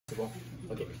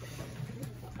Okay.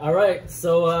 All right.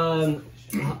 So,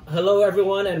 hello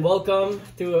everyone, and welcome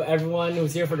to everyone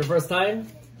who's here for the first time.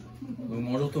 Donc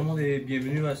bonjour tout le monde et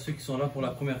bienvenue à ceux qui sont là pour la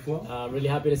première fois. Really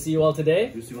happy to see you all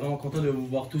today. Je suis vraiment content de vous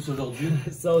voir tous aujourd'hui.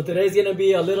 So today's gonna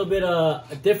be a little bit a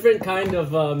different kind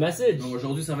of message. Donc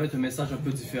aujourd'hui ça va être un message un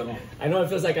peu différent. I know it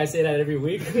feels like I say that every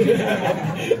week.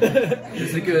 Je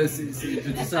sais que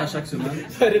je dis ça à chaque semaine.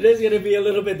 But it is gonna be a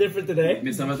little bit different today.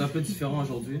 Mais ça va être un peu différent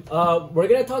aujourd'hui. We're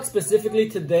gonna talk specifically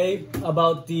today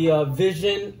about the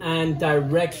vision and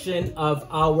direction of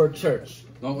our church.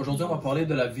 Donc aujourd'hui on va parler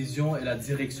de la vision et la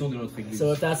direction de notre église.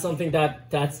 So if that's something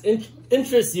that's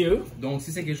interests you, Donc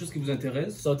si c'est quelque chose qui vous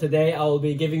intéresse, so today I will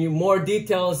be giving you more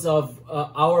details of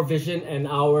our vision and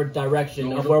our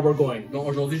direction of where we're going. Donc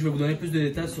aujourd'hui je vais vous donner plus de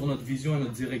détails sur notre vision et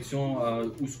notre direction,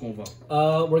 où est-ce qu'on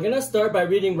va. We're gonna start by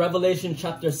reading Revelation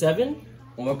chapter 7.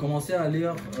 On va commencer à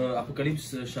lire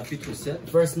Apocalypse chapitre 7,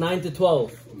 verse 9 to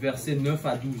 12. versets 9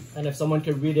 à 12. And if someone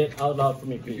could read it out loud for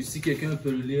me, Et puis please. si quelqu'un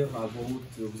peut le lire à voix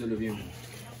haute, vous êtes le bienvenu.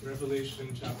 Revelation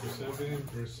chapter 7,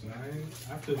 verse 9.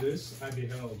 After this I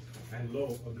beheld, and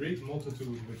lo, a great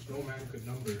multitude which no man could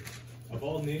number, of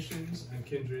all nations and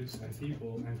kindreds and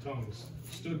people and tongues,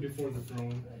 stood before the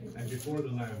throne and before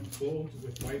the Lamb, clothed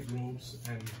with white robes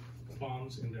and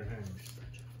palms in their hands,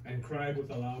 and cried with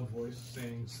a loud voice,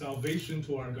 saying, Salvation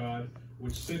to our God,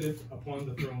 which sitteth upon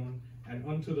the throne, and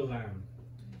unto the Lamb.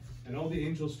 And all the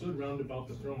angels stood round about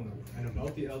the throne, and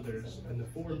about the elders, and the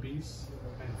four beasts,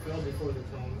 and fell before the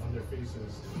throne on their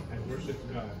faces, and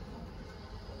worshipped God,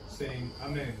 saying,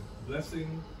 Amen,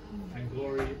 blessing, and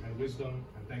glory, and wisdom,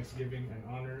 and thanksgiving, and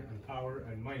honor, and power,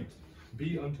 and might,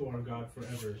 be unto our God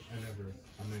forever and ever.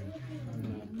 Amen.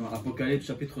 Dans Apocalypse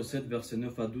chapitre 7, versets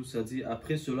 9 à 12, ça dit «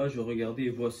 Après cela, je regardai, et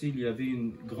voici, il y avait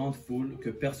une grande foule que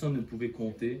personne ne pouvait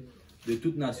compter, de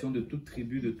toute nation, de toute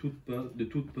tribu, de tout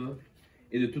peuple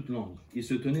et de toute langue. Ils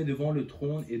se tenaient devant le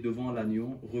trône et devant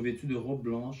l'agneau, revêtus de robes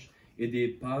blanches et des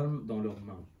palmes dans leurs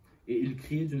mains. Et ils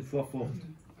criaient d'une voix forte,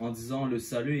 en disant, le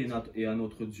salut est à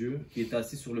notre Dieu, qui est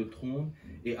assis sur le trône,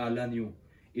 et à l'agneau.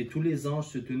 Et tous les anges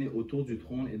se tenaient autour du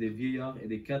trône, et des vieillards et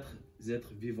des quatre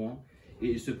êtres vivants, et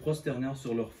ils se prosternèrent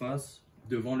sur leurs faces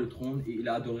devant le trône, et ils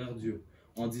adorèrent Dieu,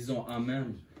 en disant,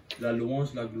 Amen. La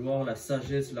louange, la gloire, la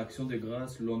sagesse, l'action de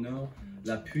grâce, l'honneur,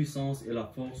 la puissance et la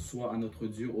force soient à notre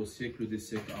Dieu au siècle des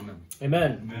siècles. Amen.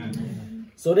 Amen. Amen.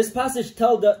 So this passage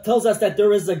tells us that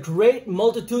there is a great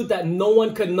multitude that no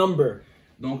one could number.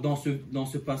 Donc dans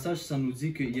ce passage, ça nous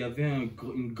dit qu'il y avait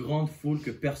une grande foule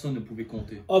que personne ne pouvait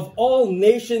compter. Of all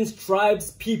nations,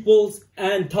 tribes, peoples,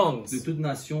 and De tongues. toute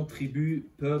nation, tribu,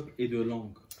 peuple et de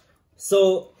langue.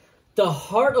 So the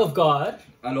heart of God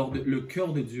Alors le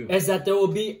cœur de Dieu, is that there will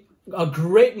be a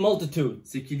great multitude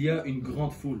c'est qu'il y a une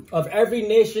grande foule of every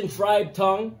nation, tribe,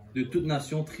 tongue, de toute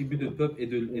nation, tribu, de peuple et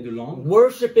de langue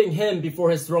worshiping Him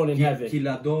before His throne in qui heaven.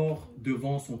 l'adore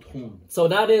devant son trône. So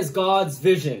that is God's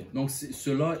vision. Donc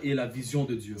cela est la vision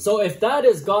de Dieu. So if that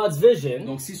is God's vision,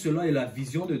 Donc si cela est la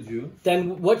vision de Dieu,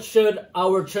 then what should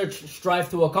our church strive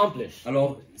to accomplish?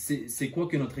 alors c'est quoi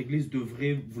que notre église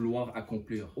devrait vouloir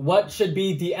accomplir? What should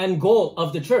be the end goal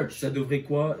of the church? Ça devrait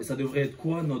être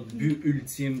quoi notre but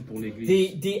ultime pour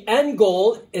l'église? The end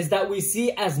goal is that we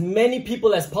see as many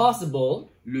people as possible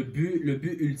Le but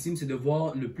ultime, c'est de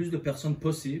voir le plus de personnes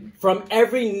possible, from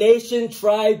every nation,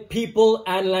 tribe, people,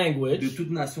 and de language, toute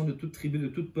nation, de toute tribu, de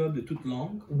tout peuple, de toute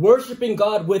langue, worshiping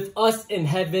God with us in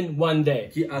heaven one day.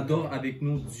 qui adorent avec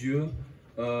nous Dieu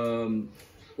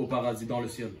au paradis, dans le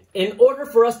ciel. In order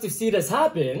for us to see this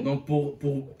happen, Donc pour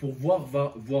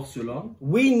voir cela,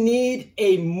 we need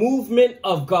a movement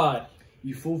of God.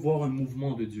 il faut voir un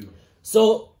mouvement de Dieu.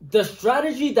 So the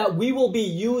strategy that we will be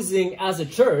using as a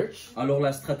church Alors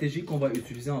la stratégie qu'on va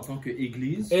utiliser en tant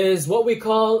qu'église, is what we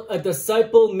call a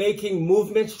disciple-making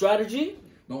movement strategy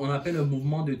donc on appelle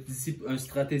une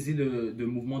stratégie de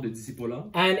mouvement de discipolat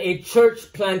and a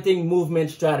church planting movement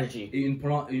strategy. et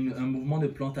un mouvement de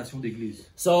plantation d'église.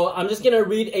 So I'm just going to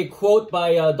read a quote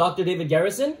by Dr. David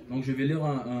Garrison. Donc je vais lire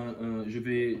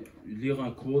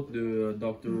un quote de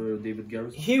Dr. David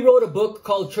Garrison. He wrote a book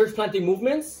called Church Planting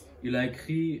Movements Il a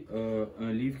écrit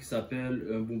un livre qui s'appelle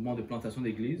Un mouvement de plantation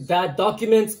d'église, that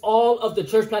documents all of the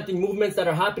church planting movements that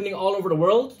are happening all over the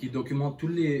world, qui documente tous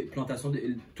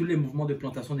les mouvements de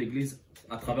plantation d'église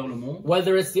à travers le monde,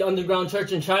 whether it's the underground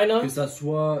church in China, que ça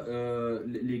soit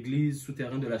l'église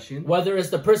souterraine de la Chine, whether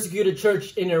it's the persecuted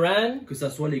church in Iran, que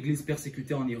ça soit l'église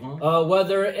persécutée en Iran,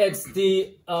 whether it's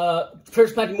the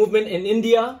church planting movement in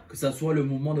India. que ça soit le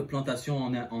mouvement de plantation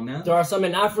en Inde. There are some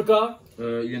in Africa.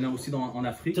 Il y en a aussi en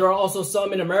Afrique. There are also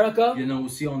some in America. Il y en a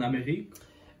aussi en Amérique.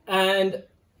 And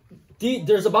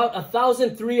there's about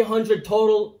 1,300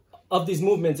 total of these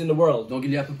movements in the world. Donc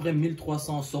il y a à peu près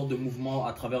 1300 sortes de mouvements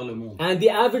à travers le monde. And the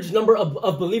average number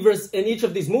of believers in each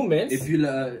of these movements Et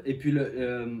puis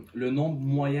le nombre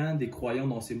moyen des croyants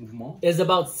dans ces mouvements, is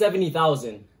about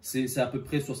 70,000. c'est à peu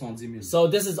près 70 000. So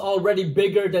this is already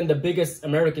bigger than the biggest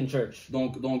American church.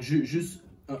 Donc juste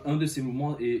un de ces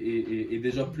mouvements est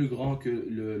déjà plus grand que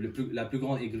la plus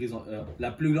grande église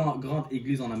grande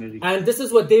église en Amérique. And this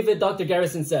is what Dr.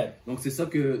 Garrison said. Donc c'est ça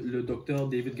que le docteur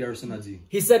David Garrison a dit.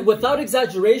 He said, without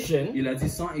exaggeration, Il a dit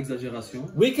sans exagération,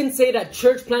 we can say that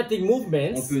church planting on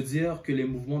movements peut dire que les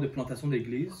mouvements de plantation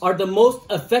d'église are the most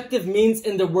effective means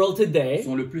in the world today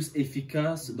sont le plus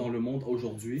efficaces dans le monde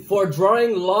aujourd'hui for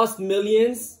drawing lost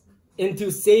millions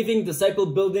into saving, disciple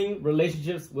building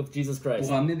relationships with Jesus Christ.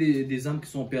 pour amener des âmes qui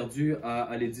sont perdues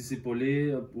à les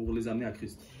discipuler, pour les amener à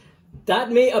Christ. That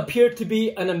may appear to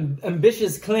be an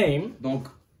ambitious claim, Donc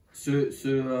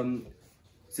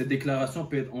cette déclaration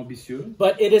peut être ambitieuse,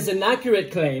 but it is an accurate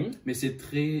claim mais c'est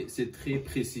très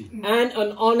précis. and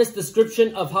an honest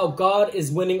description of how God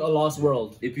is winning a lost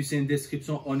world. Et puis c'est une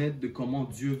description honnête de comment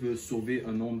Dieu veut sauver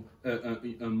un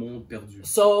monde perdu.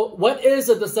 So, what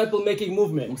is a disciple-making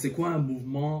movement? Donc c'est quoi un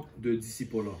mouvement de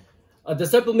discipulat? A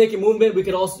disciple-making movement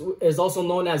is also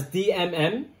known as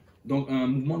DMM. Donc un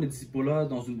mouvement de discipulat,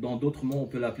 dans d'autres mots, on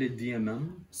peut l'appeler DMM.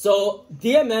 So,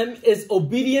 DMM is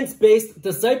obedience-based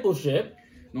discipleship.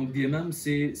 Donc DMM,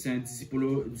 c'est un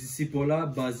discipulat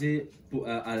basé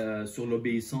sur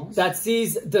l'obéissance, That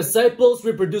sees disciples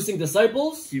reproducing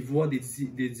disciples, qui voit des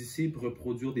disciples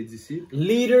reproduire des disciples,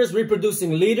 leaders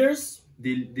reproducing leaders,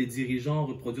 des dirigeants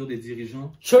reproduire des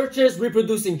dirigeants, churches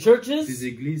reproducing des churches,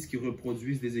 églises qui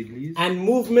reproduisent des églises, and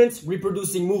movements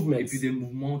reproducing et movements. puis des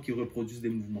mouvements qui reproduisent des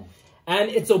mouvements. And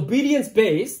it's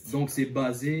obedience-based Donc c'est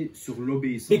basé sur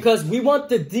l'obéissance. because we want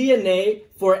the DNA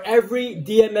for every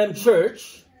DMM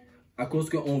church À cause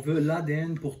qu'on veut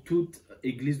l'ADN pour toute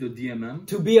église de DMM,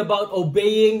 to be about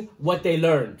obeying what they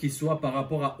learn. qui soit par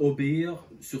rapport à obéir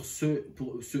sur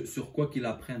quoi qu'ils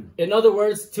apprennent. In other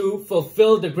words, to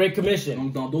fulfill the Great Commission.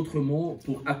 Donc dans d'autres mots,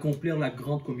 pour accomplir la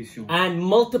grande commission. And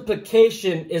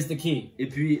multiplication is the key. Et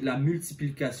puis la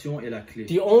multiplication est la clé.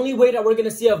 The only way that we're going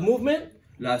to see a movement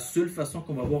La seule façon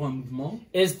qu'on va voir un mouvement,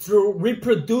 is through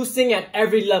reproducing at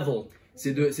every level.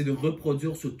 c'est de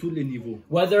reproduire sur tous les niveaux.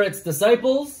 Whether it's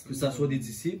disciples, Que ça soit des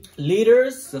disciples, que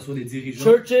leaders, ça soit des dirigeants,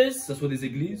 que churches, ça soit des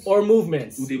églises or movements.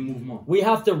 ou des mouvements. We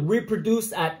have to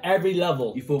reproduce at every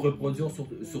level. Il faut reproduire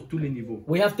sur tous les niveaux.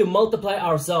 We have to multiply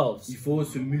ourselves. Il faut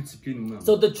se multiplier nous-mêmes.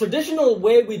 So the traditional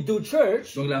way we do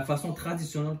church Donc la façon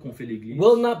traditionnelle qu'on fait l'église,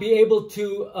 will not be able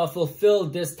to fulfill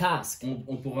this task.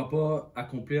 on ne pourra pas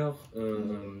accomplir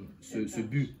ce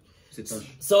but, cette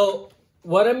tâche. So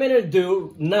what I'm going to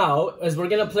do now is we're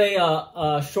going to play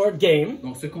a short game.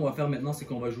 Donc ce qu'on va faire maintenant, c'est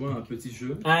qu'on va jouer un petit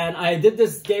jeu. And I did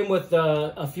this game with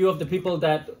a few of the people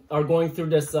that are going through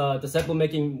this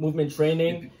disciple-making movement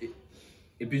training.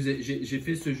 Et puis j'ai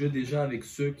fait ce jeu déjà avec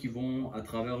ceux qui vont à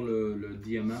travers le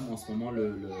DMM en ce moment,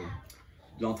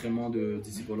 l'entraînement de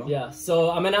discipulat. Yeah,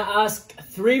 so I'm going to ask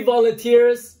 3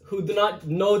 volunteers who do not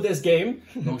know this game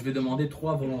Donc je vais demander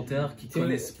 3 volontaires qui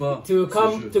connaissent pas to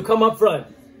ce jeu, come up front.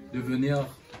 de venir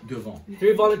devant.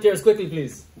 3 volunteers, quickly,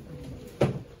 please.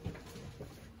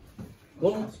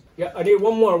 Yeah, I need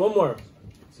one more.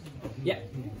 Yeah.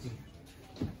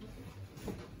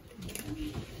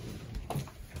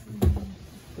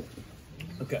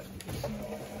 Okay.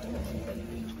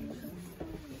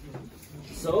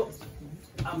 So,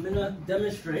 I'm gonna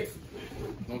demonstrate.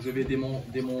 Donc je vais démontrer.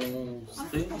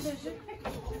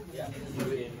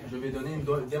 Je vais donner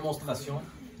une démonstration.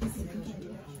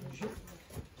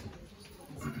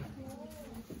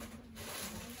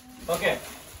 Okay.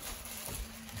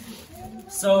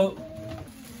 So,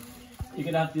 you're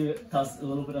gonna have to toss a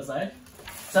little bit aside.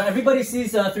 So everybody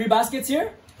sees 3 baskets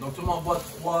here. Donc tout le monde voit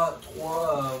trois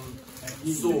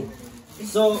seaux.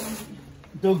 So,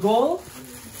 the goal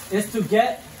is to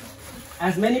get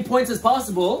as many points as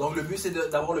possible Donc le but c'est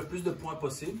d'avoir le plus de points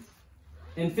possible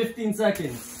in 15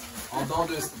 seconds. en temps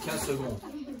de 15 secondes.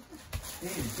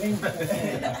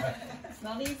 It's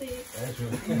not easy.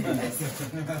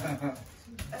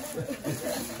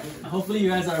 Hopefully you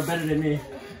guys are better than me.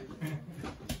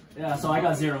 Yeah, so I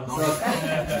got 0.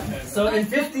 So in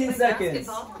 15 seconds.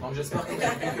 Donc j'espère que vous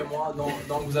êtes mieux que moi.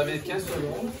 Donc vous avez 15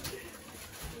 secondes.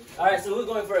 Alright, so who's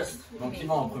going first? Donc qui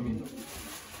va en premier?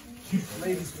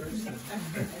 Ladies first.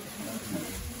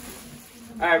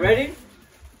 Alright, ready?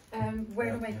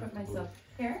 Where do I put myself?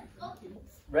 Here?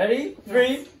 Ready?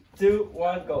 3, 2,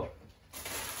 1, go.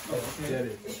 Get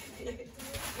it.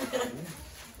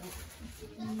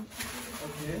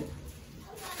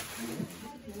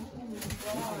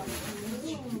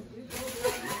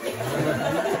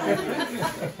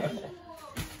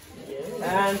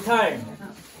 And time.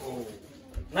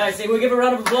 Nice. Can we give a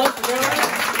round of applause for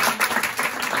Caroline?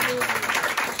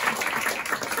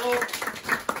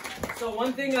 So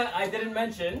one thing I didn't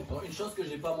mention Donc, une chose que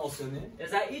j'ai pas mentionné, is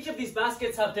that each of these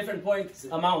baskets have different point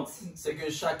amounts. c'est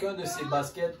que chacun de ces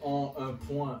baskets ont un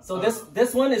point. So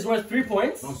this one is worth 3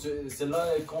 points. Donc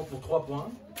celle-là elle compte pour 3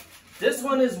 points. This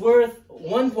one is worth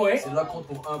 1 point. Celle-là compte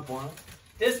pour 1 point.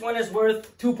 This one is worth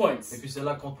 2 points. Et puis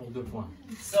celle-là compte pour 2 points.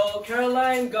 So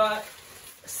Caroline got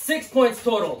 6 points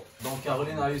total. Donc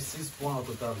Caroline a eu 6 points au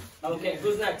total. Okay,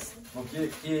 who's next? Donc qui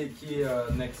est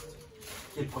next?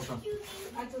 Qui est le prochain?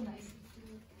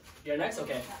 You're next?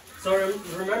 Okay. So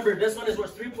remember, this one is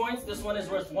worth 3 points, this one is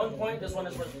worth 1 point, this one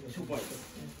is worth 2 points.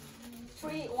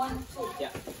 3, 1, 2. Yeah.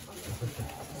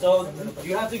 So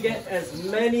you have to get as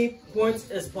many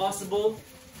points as possible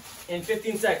in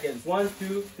 15 seconds. 1,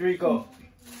 2, 3, go.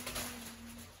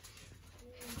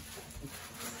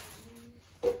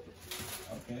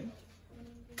 Okay.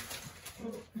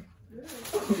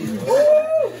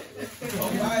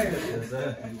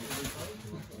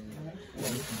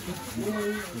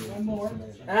 One more.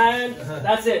 And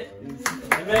that's it.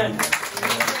 Amen.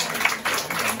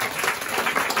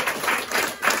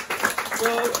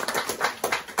 So,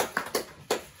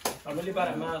 I'm really bad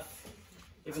at math,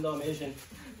 even though I'm Asian.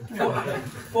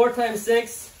 4 times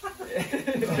 6.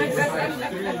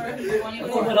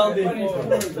 What I'll do.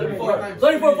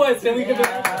 24 points. Can we give it?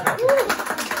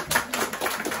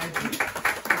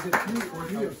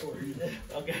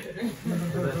 Okay.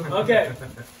 Okay.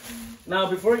 Now,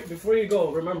 before you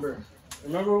go, remember,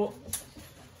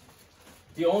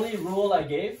 the only rule I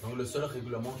gave Donc le seul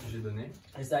règlement que j'ai donné,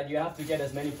 is that you have to get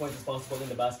as many points as possible in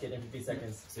the basket in 50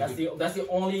 seconds. That's the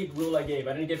only rule I gave.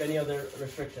 I didn't give any other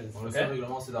restrictions. donc le seul Okay?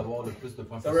 règlement c'est d'avoir le plus de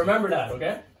points So possible. remember that,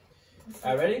 okay?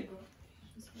 All right, ready?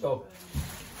 Go.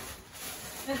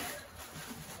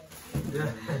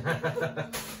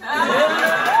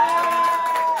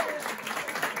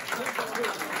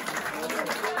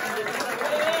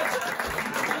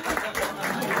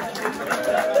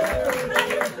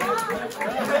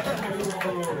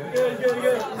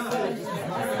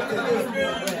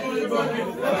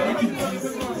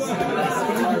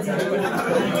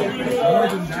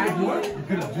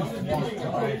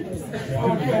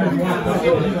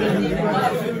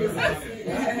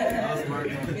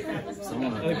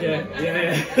 Okay,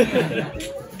 yeah.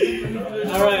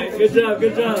 All right, good job.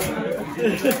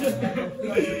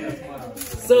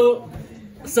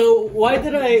 So why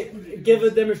did I give a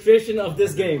demonstration of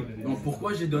this game? Donc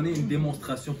pourquoi j'ai donné une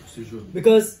démonstration pour ce jeu?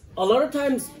 Because a lot of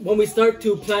times when we start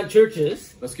to plant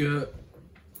churches, Parce que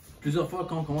plusieurs fois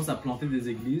quand on commence à planter des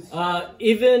églises,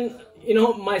 even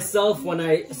myself when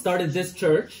I started this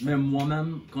church, même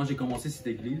moi-même quand j'ai commencé cette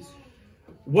église,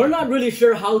 we're not really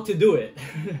sure how to do it.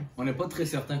 on n'est pas très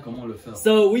certain comment le faire.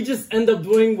 So we just end up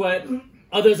doing what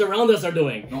others around us are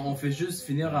doing. Donc on fait juste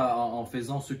finir en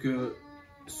faisant ce que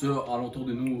ceux alentour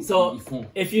de nous So ils font.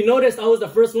 if you noticed, I was the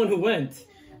first one who went.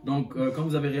 Donc comme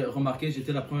vous avez remarqué,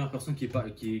 j'étais la première personne qui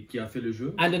a fait le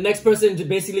jeu. And the next person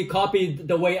basically copied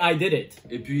the way I did it.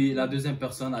 Et puis la deuxième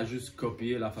personne a juste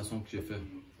copié la façon que j'ai fait.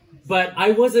 But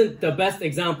I wasn't the best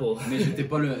example. Mais j'étais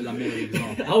pas la meilleure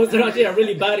exemple. I was actually a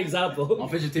really bad example. En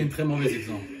fait, j'étais un très mauvais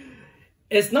exemple.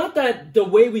 It's not that the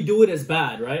way we do it is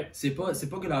bad, right? C'est pas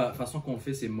que la façon qu'on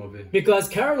fait c'est mauvais. Because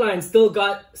Caroline still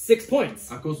got 6 points.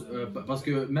 À cause parce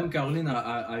que même Caroline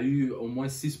a eu au moins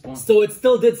 6 points. So it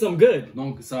still did some good.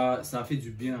 Donc ça a fait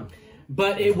du bien.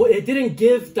 But it didn't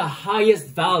give the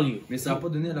highest value. Mais ça a pas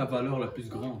donné la valeur la plus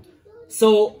grande.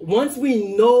 So once we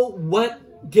know what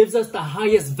gives us the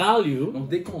highest value, Donc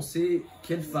dès qu'on sait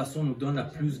quelle façon nous donne la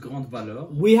plus grande valeur,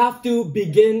 we have to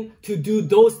begin to do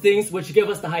those things which give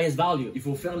us the highest value. il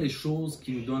faut faire les choses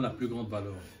qui nous donnent la plus grande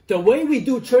valeur. The way we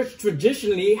do church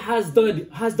traditionally has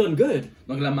done good.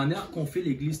 Donc la manière qu'on fait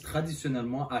l'église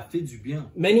traditionnellement a fait du bien.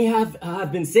 Many have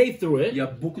been saved through Il it, y a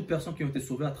beaucoup de personnes qui ont été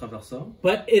sauvées à travers ça.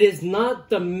 but it is not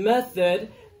the method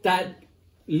that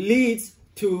leads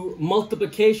to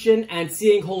multiplication and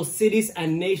seeing whole cities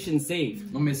and nations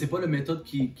saved. Non, mais c'est pas la méthode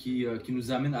qui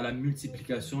nous amène à la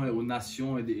multiplication et aux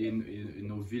nations et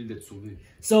nos villes d'être sauvées.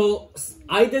 So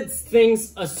I did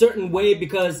things a certain way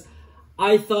because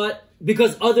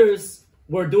others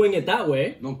were doing it that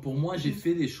way. Donc pour moi, j'ai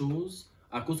fait des choses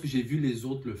à cause que j'ai vu les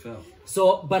autres le faire.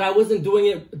 So, but I wasn't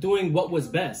doing what was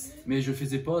best. Mais je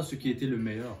faisais pas ce qui était le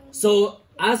meilleur. So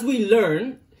as we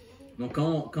learn, Donc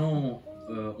quand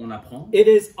on apprend, it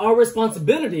is our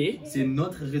responsibility c'est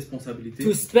notre responsabilité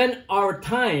to spend our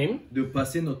time de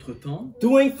passer notre temps,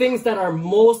 doing things that are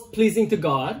most pleasing to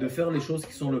God de faire les choses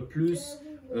qui sont le plus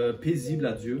paisibles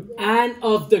à Dieu and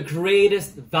of the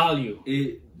greatest value.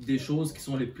 et des choses qui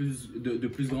sont de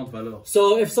plus grande valeur.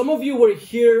 So if some of you were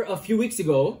here a few weeks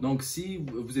ago, Donc si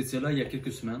vous étiez là il y a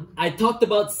quelques semaines, I talked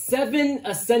about 7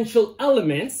 essential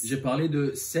elements j'ai parlé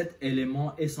de 7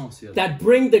 éléments essentiels that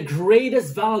bring the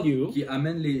greatest value qui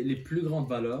amènent les plus grandes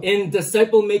valeurs in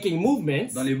disciple-making movements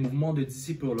dans les mouvements de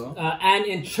disciples-là and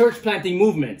in church planting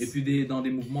movements. et puis dans des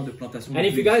mouvements de plantation And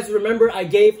if you d'église. guys remember, I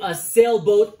gave a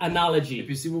sailboat Et analogy.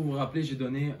 puis si vous vous rappelez, j'ai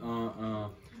donné un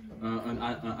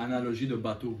analogie de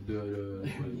bateau,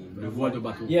 le voile de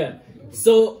bateau. Yeah.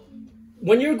 So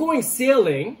when you're going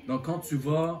sailing, Donc quand tu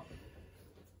vas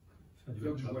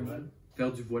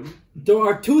faire du voilier, there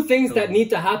are 2 things that need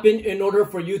to happen in order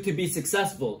for you to be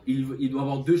successful. il doit y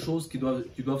avoir 2 choses qui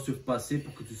doivent se passer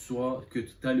pour que tu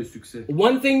aies le succès.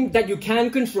 One thing that you can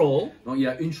control Donc il y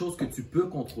a une chose que tu peux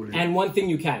contrôler and one thing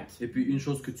you can't. et puis une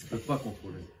chose que tu peux pas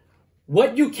contrôler.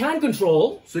 What you can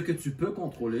control Ce que tu peux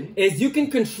contrôler, is you can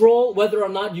control whether or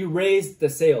not you raise the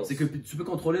sails. c'est que tu peux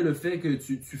contrôler le fait que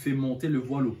tu fais monter le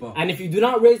voile ou pas. And if you do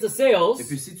not raise the sails, Et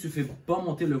puis si tu fais pas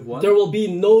monter le voile, there will be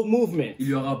no movement. il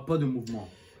y aura pas de mouvement.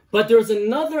 But there's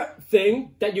another thing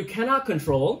that you cannot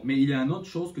control, Mais il y a une autre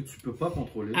chose que tu peux pas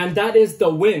contrôler. and that is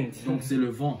the wind. Donc c'est le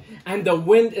vent. And the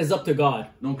wind is up to God.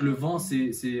 Donc le vent c'est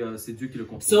Dieu qui le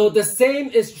contrôle. So the same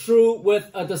is true with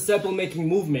a disciple-making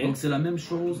Donc movement c'est la même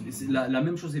chose, la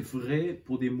même chose est vraie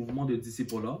pour des mouvements de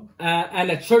disciple-là and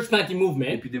a church planting et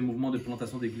movement, puis des mouvements de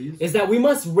plantation d'église. is that we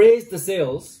must raise the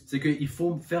sails C'est qu'il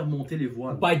faut faire monter les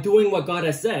voiles, by doing what God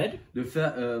has said, de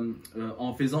faire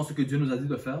en faisant ce que Dieu nous a dit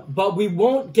de faire. but we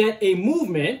won't get a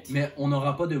movement Mais on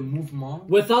n'aura pas de mouvement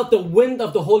without the wind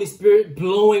of the Holy Spirit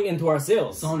blowing into our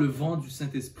sails. sans le vent du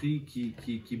Saint-Esprit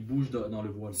qui bouge dans le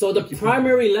voile. So the Qui bouge.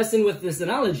 primary lesson with this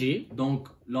analogy Donc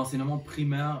l'enseignement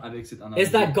primaire avec cette is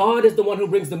analogie, that God is the one who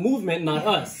brings the movement, not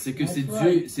us. c'est que c'est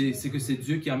Dieu, c'est que c'est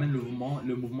Dieu qui amène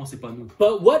le mouvement, c'est pas nous.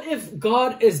 But what if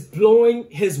God is blowing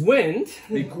his wind?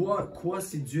 Mais quoi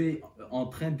si Dieu est en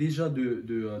train déjà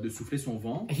de souffler son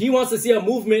vent? He wants to see a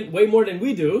movement way more than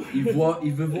we do. Il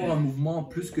veut voir un mouvement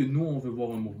plus que nous on veut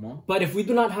voir un mouvement. But if we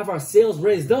do not have our sails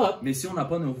raised up, Mais si on n'a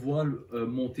pas nos voiles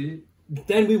montés,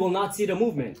 then we will not see the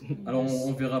movement. alors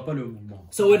on verra pas le mouvement.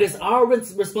 So it is our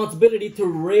responsibility to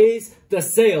raise the Donc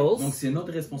sails c'est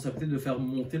notre responsabilité de faire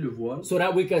monter le voile so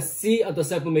that we can see a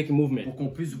disciple-making movement. pour qu'on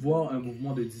puisse voir un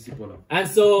mouvement de disciple-là. And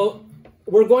so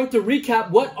we're going to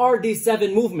recap what are these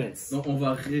 7 movements. Donc on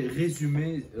va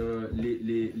résumer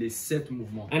les 7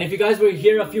 mouvements. And if you guys were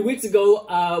here a few weeks ago,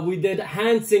 we did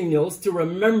hand signals to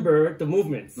remember the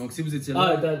movements, Donc si vous étiez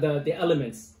là, the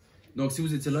elements. donc si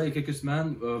vous étiez là il y a quelques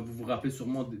semaines, vous vous rappelez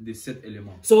sûrement des 7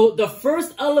 éléments. So the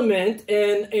first element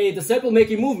in a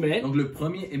disciple-making movement Donc le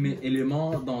premier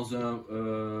élément dans un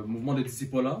mouvement de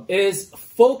disciple-là, is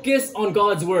focus on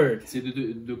God's word. c'est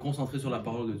de concentrer sur la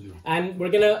parole de Dieu. And we're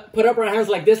gonna put up our hands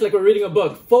like this, like we're reading a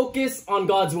book. Focus on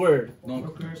God's word. Donc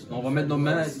on va mettre nos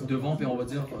mains devant et on va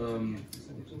dire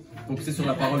focuser sur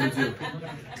la parole de Dieu.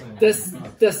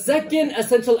 The second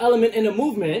essential element in a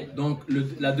movement Donc le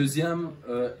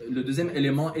deuxième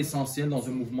élément essentiel dans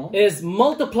un mouvement, is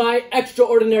multiply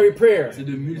extraordinary prayer. c'est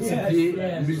de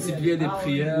multiplier des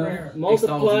prières Multiply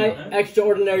extraordinaires.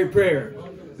 extraordinary prayer.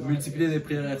 De multiplier des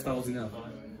prières extraordinaires.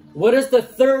 What is the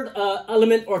third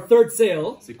element or third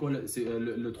sail? C'est quoi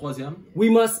le troisième? We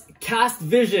must cast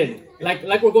vision, like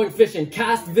we're going fishing.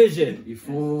 Cast vision. Il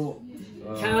faut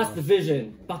Cast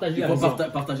vision. Partager la vision.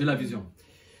 partager la vision.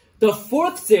 The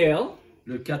fourth sail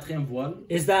Le quatrième voile,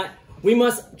 is that we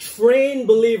must train il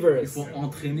believers. faut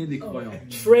entraîner des croyants.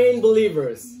 Train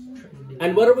believers.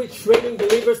 And what are we training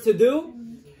believers to do?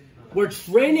 We're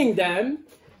training them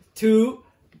to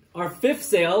our fifth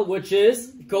sail, which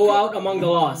is go out among the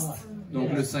lost.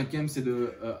 Donc le cinquième, c'est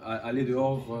de aller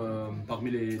dehors parmi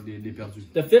les perdus.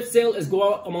 The fifth sail is go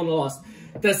out among the lost.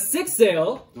 The sixth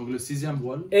sail Donc le sixième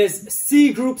voile, is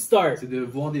see group start. c'est de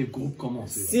voir des groupes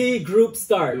commencer. See group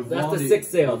start. De That's voir, the des,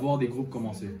 sixth de sail. voir des groupes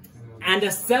commencer. And the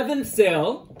seventh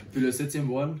sail Puis le septième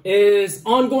voile, is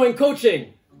ongoing coaching.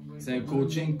 c'est un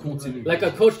coaching continu. Like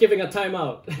a coach giving a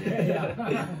timeout.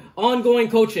 Ongoing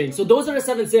coaching. So those are the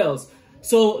seven sails.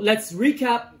 So let's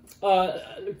recap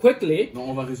quickly. Donc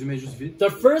on va résumer juste vite. The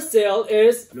first sail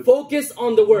is focus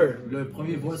on the word. Le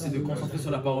premier voile, c'est de concentrer sur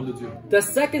la parole de Dieu. The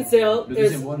second sail Le is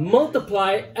deuxième voile.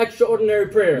 multiply extraordinary Le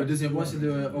prayer. deuxième voile, c'est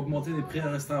d'augmenter des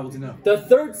prières extraordinaires. The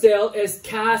third sail is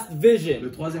cast vision.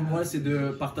 Le troisième voile, c'est de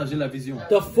partager la vision.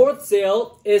 The fourth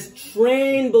sail is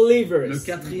train Le believers.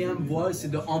 quatrième voile,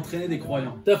 c'est d'entraîner des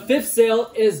croyants. The fifth sail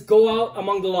is go out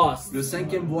among the lost. Le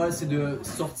cinquième voile, c'est de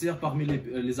sortir parmi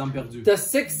les âmes perdues. The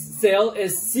sixth sail is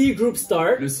see group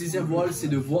start. Le sixième voile, c'est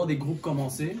de voir des groupes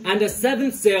commencer. And the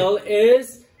seventh sail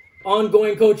is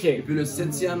ongoing Et coaching. puis le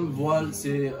 7e voile,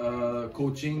 c'est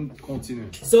coaching continu.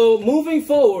 So moving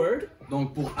forward,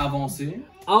 Donc pour avancer,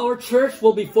 our church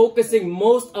will be focusing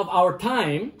most of our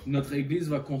time notre Église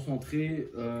va concentrer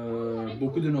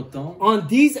beaucoup de notre temps on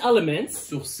these elements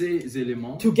sur ces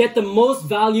éléments to get the most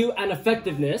value and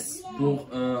effectiveness pour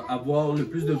avoir le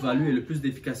plus de value et le plus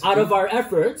d'efficacité out of our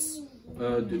efforts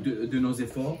de nos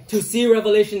efforts to see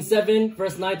Revelation 7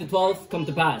 verse 9 to 12 come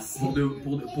to pass.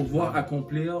 pour voir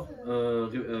accomplir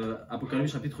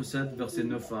Apocalypse chapitre 7 versets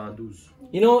 9 à 12.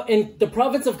 You know, in the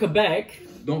province of Quebec,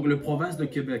 Donc le province de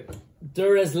Québec,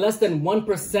 there is less than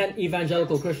 1%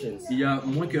 evangelical Christians. il y a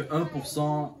moins que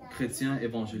 1% chrétiens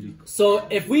évangéliques. So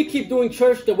if we keep doing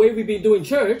church the way we've been doing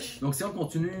church, Donc si on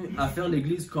continue à faire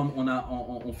l'église comme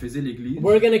on faisait l'église,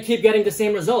 we're going to keep getting the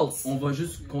same results. on va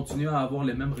juste continuer à avoir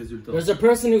les mêmes résultats. There's a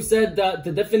person who said that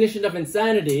the definition of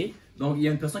insanity Donc il y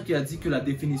a une personne qui a dit que la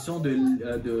définition de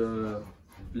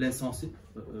l'insensé,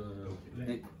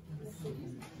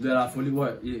 de la folie, ouais,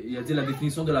 il a dit la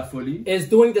définition de la folie, is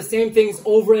doing the same things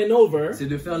over and over c'est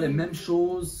de faire les mêmes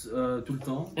choses tout le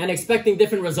temps and expecting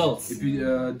different et results. puis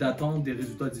d'attendre des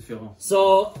résultats différents.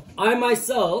 So I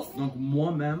myself Donc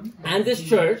moi-même and this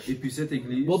church et puis cette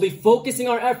église, will be focusing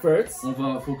our efforts on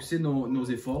va focuser nos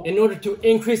efforts in order to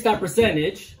increase that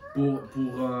percentage pour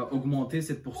augmenter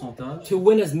cette pourcentage, to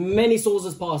win as many souls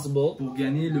as possible, pour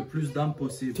gagner le plus d'âmes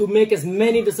possible, to make as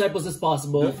many disciples as de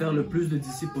possible, faire le plus de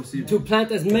disciples possible, to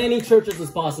plant as many churches as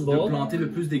de possible, planter le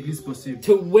plus d'églises possible,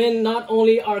 to win not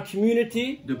only our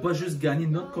community, de pas juste gagner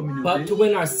notre but communauté, to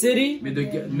win our city, mais de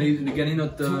gagner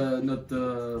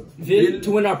notre ville,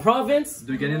 to win our province,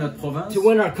 de gagner notre province, to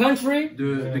win our country,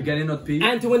 de gagner notre pays,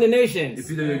 and to win the et nations.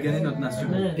 puis de gagner notre nation.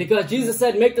 Because Jesus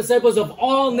said, make disciples of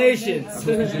all nations. Parce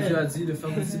que Jésus a dit de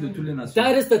faire disciples de toutes les nations.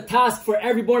 That is the task for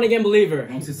every born again believer.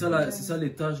 Donc c'est ça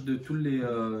les tâches de tous les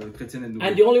chrétiens et And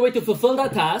nouvelles. the only way to fulfill that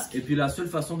task Et puis la seule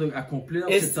façon d'accomplir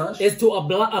ces is tâches, to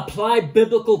apply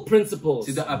biblical principles,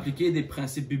 c'est d'appliquer des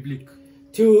principes bibliques,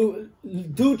 to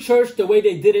do church the way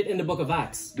they did it in the book of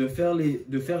Acts, de faire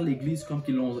l'église comme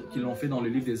qu'ils l'ont fait dans le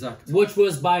livre des Actes. which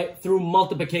was through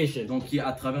multiplication. Donc qui est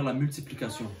à travers la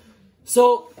multiplication.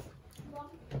 So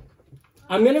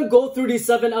I'm going to go through these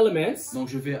 7 elements, Donc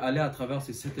je vais aller à travers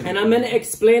ces 7 and I'm going to éléments.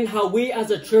 explain how we as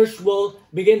a church will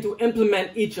begin to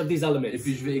implement each of these Et elements.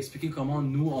 puis je vais expliquer comment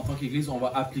nous, en tant qu'église, on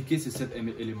va appliquer ces 7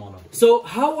 éléments-là. So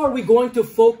how are we going to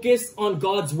focus on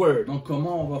God's word Donc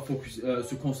comment on va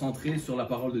se concentrer sur la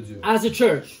parole de Dieu as a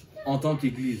church? en tant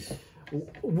qu'église?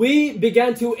 We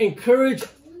began to encourage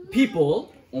people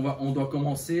On doit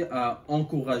commencer à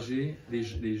encourager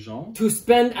les gens to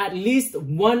spend at least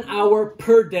 1 hour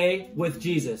per day with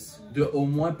Jesus. de au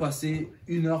moins passer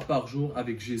 1 heure par jour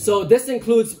avec Jésus. So this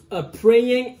includes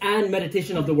praying and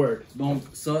meditation of the word. Donc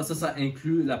ça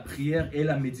inclut la prière et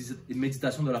la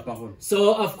méditation de la parole.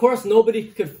 So of course nobody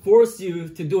could force you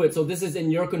to do it. So this is in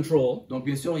your control. Donc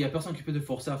bien sûr, il n'y a personne qui peut te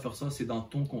forcer à faire ça, c'est dans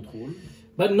ton contrôle.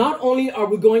 But not only are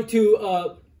we going to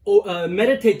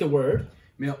meditate the word,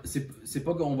 Mais c'est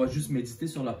pas qu'on va juste méditer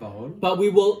sur la parole, but we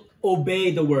will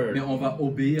obey the mais word. on va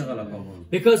obéir à la parole.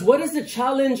 Because what is the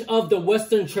challenge of the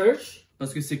Western church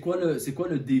Parce que c'est quoi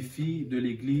le défi de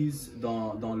l'église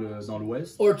dans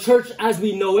l'Ouest or church as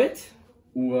we know it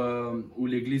ou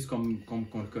l'église comme qu'on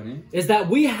le connaît? is that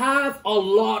we have a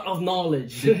lot of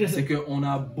knowledge. C'est qu'on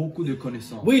a beaucoup de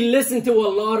connaissances. We listen to a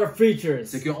lot of preachers.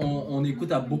 C'est qu'on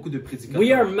écoute à beaucoup de prédicateurs.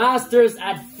 We are masters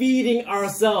at feeding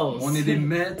ourselves. On est des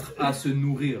maîtres à se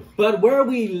nourrir. But where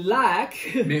we lack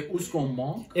Mais où ce qu'on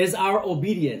manque, is our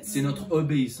obedience. c'est notre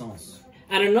obéissance.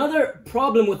 And another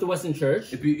problem with the Western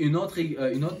church Et puis une autre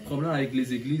problème avec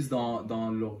les églises dans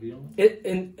l'Orient,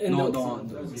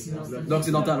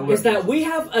 d'occidental, ouais. is that we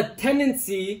have a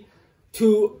tendency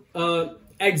to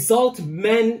exalt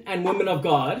men and women of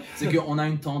God C'est qu'on a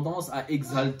une tendance à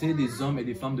exalter des hommes et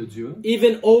des femmes de Dieu,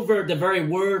 even over the very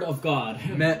word of God.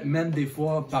 mais même des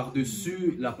fois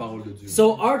par-dessus la parole de Dieu.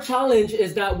 So our challenge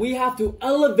is that we have to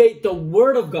elevate the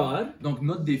word of God Donc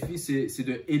notre défi, c'est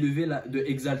de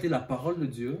exalter la parole de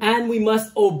Dieu, and we must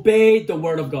obey the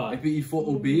word of et God. puis il faut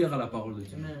obéir à la parole de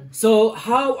Dieu. So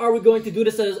how are we going to do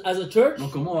this as a church? Donc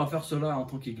comment on va faire cela en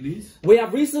tant qu'église? We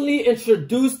have recently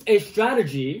introduced a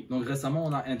strategy Donc récemment,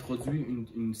 on a introduit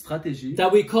une stratégie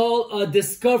that we call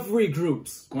discovery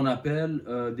groups. qu'on appelle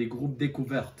des groupes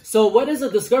découvertes. So what is a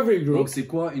discovery group? Donc, c'est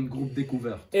quoi une groupe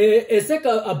découverte? It's like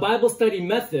a Bible study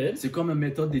method C'est comme une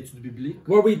méthode d'étude biblique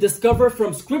where we discover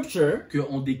from scripture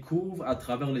qu'on découvre à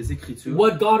travers les Écritures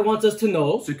what God wants us to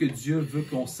know. ce que Dieu veut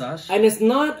qu'on sache. And it's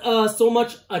not so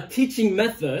much a teaching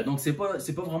method, Donc, c'est pas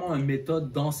vraiment une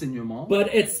méthode d'enseignement, but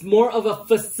it's more of a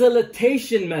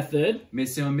facilitation method mais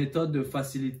c'est une méthode de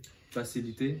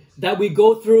facilité that we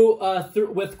go through,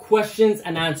 with questions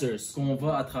and answers. qu'on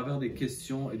va à travers des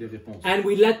questions et des réponses. And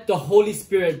we let the Holy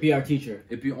Spirit be our teacher.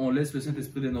 Et puis, on laisse le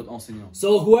Saint-Esprit de notre enseignant.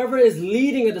 So whoever is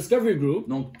leading a discovery group,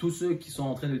 Donc, tous ceux qui sont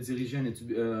en train de diriger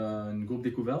une groupe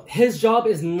découverte, his job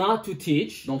is not to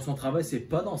teach. donc son travail, c'est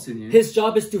pas d'enseigner. His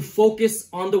job is to focus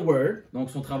on the word Donc,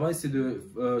 son travail, c'est de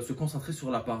se concentrer sur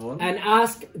la parole and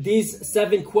ask these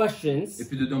 7 questions. et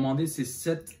puis de demander ces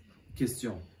 7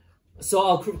 questions. So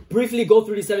I'll briefly go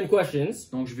through these 7 questions.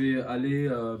 Donc, je vais aller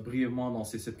brièvement dans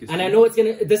ces 7 questions. And I know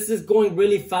this is going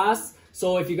really fast.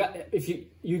 So if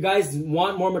you guys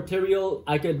want more material,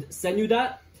 I could send you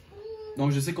that.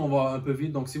 Donc, je sais qu'on va un peu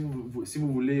vite. Donc, si vous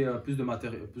voulez plus de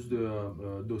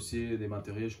dossiers, des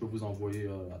matériels, je peux vous envoyer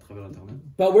à travers Internet.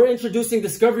 But we're introducing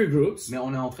discovery groups, Mais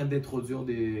on est en train d'introduire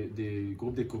des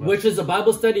groupes découvertes, which is a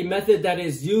Bible study method that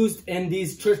is used in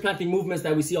these church planting movements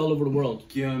that we see all over the world.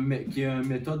 qui est une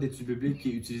méthode d'étude biblique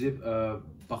qui est utilisée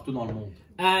partout dans le monde.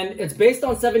 And it's based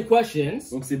on 7 questions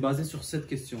Donc, c'est basé sur 7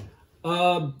 questions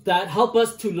that help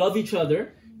us to love each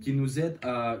other qui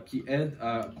aident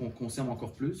à qu'on s'aime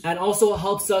encore plus. and also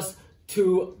helps us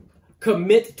to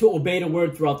commit to obey the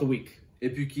word throughout the week. Et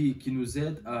puis qui nous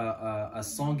aide à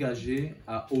s'engager,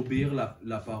 à obéir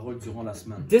la parole durant la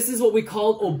semaine. This is what we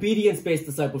call obedience-based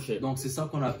discipleship. Donc c'est ça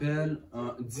qu'on appelle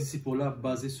un discipulat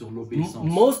basé sur l'obéissance.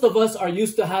 Most of us are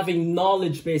used to having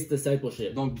knowledge-based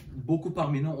discipleship. Donc beaucoup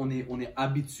parmi nous, on est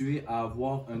habitués à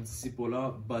avoir un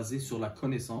discipulat basé sur la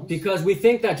connaissance. Because we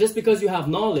think that just because you have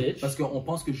knowledge, Parce qu'on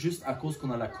pense que juste à cause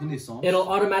qu'on a la connaissance, it'll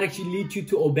automatically lead you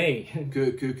to obey.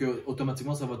 que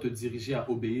automatiquement ça va te diriger à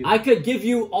obéir. I could give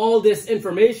you all this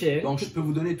information, Donc je peux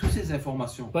vous donner toutes ces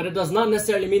informations, but it does not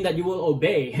necessarily mean that you will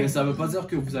obey. mais ça ne veut pas dire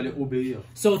que vous allez obéir.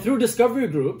 So through discovery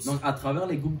groups, Donc à travers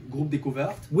les groupes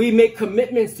découvertes, we make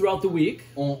commitments throughout the week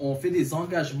on fait des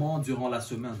engagements durant la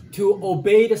semaine to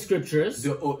obey the scriptures,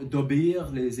 d'obéir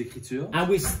les Écritures, and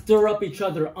we stir up each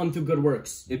other unto good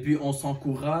works. et puis on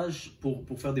s'encourage pour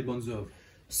faire des bonnes œuvres.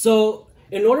 So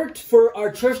in order for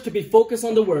our church to be focused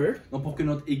on the word, Donc pour que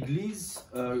notre Église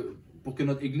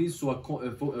soit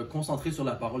concentrée sur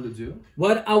la parole de Dieu,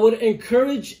 what I would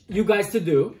encourage you guys to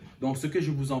do, donc ce que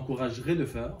je vous encouragerais de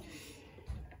faire,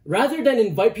 rather than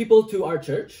invite people to our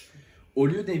church, au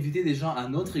lieu d'inviter des gens à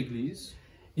notre Église,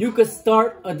 you could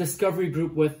start a discovery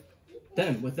group with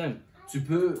them. tu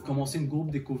peux commencer une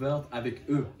groupe découverte avec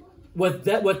eux, With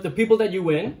the people that you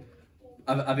win,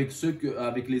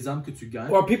 avec les âmes que tu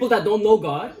gagnes, or people that don't know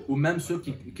God, ou même ceux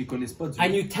qui connaissent pas Dieu.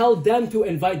 and you tell them to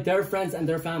invite their friends and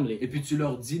their family. Et puis tu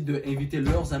leur dis d'inviter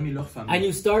leurs amis, leurs And familles.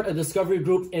 you start a discovery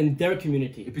group in their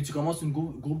community. Et puis tu commences une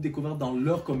groupe découverte dans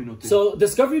leur communauté. So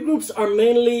discovery groups are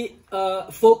mainly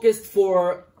focused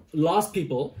for lost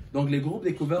people, Donc les groupes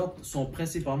découvertes sont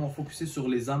principalement focusés sur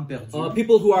les âmes perdues.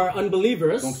 people who are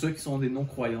unbelievers, Donc ceux qui sont des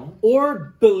non-croyants, or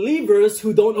believers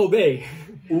who don't obey.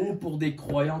 ou pour des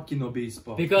croyants qui n'obéissent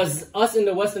pas. Because us in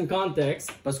the Western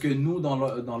context, Parce que nous,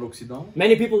 dans l'Occident,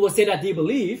 many people will say that they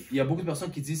believe, il y a beaucoup de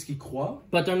personnes qui disent qu'ils croient,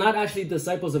 but they're not actually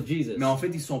disciples of Jesus. mais en fait,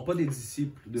 ils ne sont pas des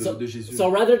disciples de Jésus. So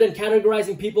rather than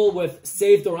categorizing people with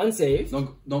saved or unsaved,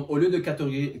 Donc au lieu de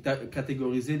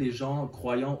catégoriser les gens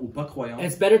croyants ou pas croyants,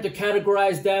 it's better to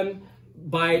categorize them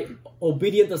by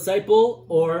obedient disciple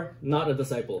or not a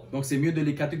disciple. donc c'est mieux de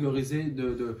les catégoriser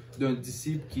d'un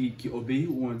disciple qui obéit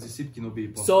ou un disciple qui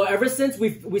n'obéit pas. So ever since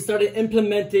we started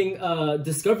implementing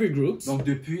discovery groups, Donc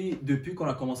depuis qu'on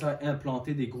a commencé à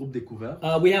implanter des groupes découverts,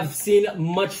 we have seen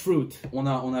much fruit. on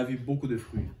a vu beaucoup de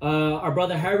fruits. Our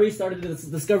brother Harry started this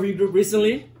discovery group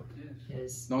recently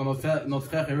Donc notre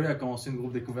frère Harry a commencé une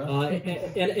groupe découvert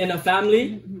in a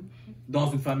family. dans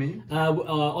une famille.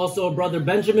 Also, brother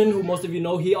Benjamin, who most of you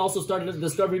know, he also started a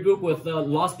discovery group with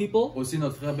lost people. Aussi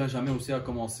notre frère Benjamin aussi a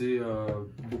commencé,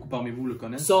 beaucoup parmi vous le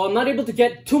connaissent. So I'm not able to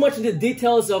get too much into the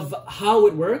details of how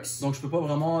it works. Donc je peux pas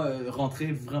vraiment rentrer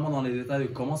vraiment dans les détails de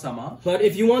comment ça marche. But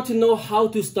if you want to know how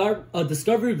to start a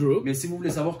discovery group Mais si vous voulez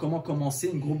savoir comment commencer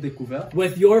une groupe découverte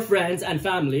with your friends and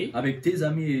family, avec tes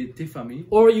amis et tes familles,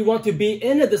 or you want to be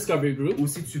in a discovery group, ou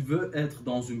si tu veux être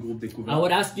dans une groupe I découverte,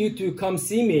 would ask you to come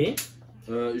see me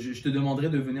Je te demanderai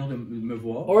de venir me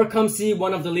voir or come see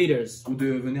one of the leaders. ou de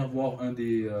venir voir un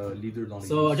des leaders dans l'église.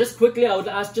 So just quickly, I would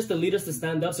ask just the leaders to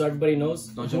stand up so everybody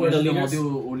knows Donc who are j'aimerais the juste leaders.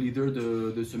 demander aux leaders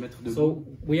de se mettre debout. So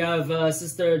we have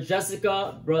Sister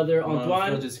Jessica, Brother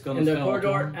Antoine frère Jessica, in notre the frère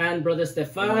corridor, Antoine. and Brother Et notre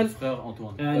Stefan, frère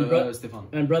Antoine, and Stéphane.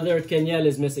 and Brother Kenyel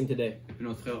is missing today. Et puis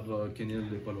notre frère Kenyel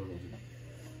n'est pas là aujourd'hui.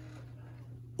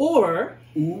 Or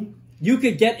Ou you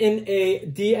could get in a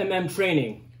DMM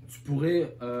training. tu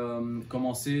pourrais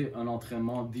commencer un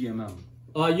entraînement DMM.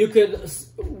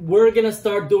 We're gonna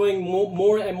start doing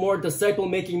more and more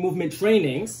disciple-making movement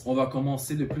trainings On va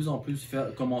commencer de plus en plus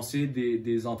commencer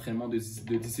des entraînements de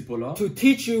disciples-là to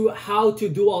teach you how to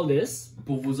do all this.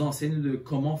 pour vous enseigner de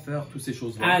comment faire toutes ces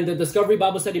choses-là. And the Discovery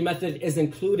Bible Study method is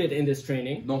included in this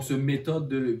training. Donc, ce méthode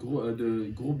de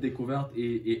groupe découverte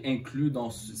est inclus dans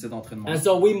cet entraînement. And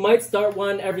so we might start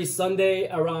one every Sunday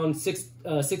around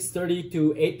 6:30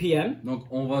 to 8 p.m. Donc,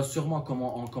 on va sûrement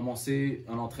commencer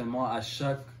un entraînement à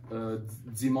chaque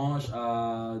dimanche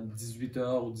à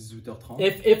 18h ou 18h30.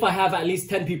 If I have at least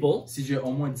 10 people. Si j'ai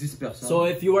au moins 10 personnes. So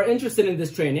if you are interested in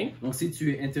this training, donc, si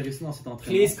tu es intéressé dans cet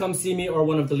entraînement, please come see me or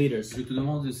one of the leaders. Je te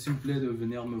demande s'il vous plaît de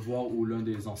venir me voir ou l'un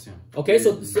des anciens. Okay,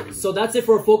 so that's it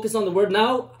for a focus on the word.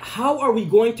 Now, how are we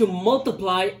going to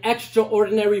multiply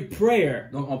extraordinary prayer?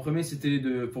 Donc, en premier, c'était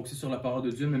de focuser sur la parole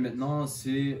de Dieu, mais maintenant,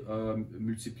 c'est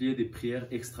multiplier des prières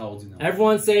extraordinaires.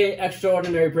 Everyone say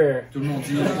extraordinary prayer. Tout le monde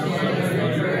dit.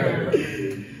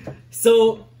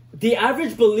 So, the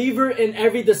average believer in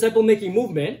every disciple-making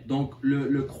movement donc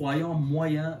le croyant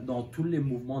moyen dans tous les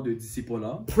mouvements de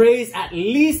disciples-là prays at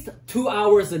least 2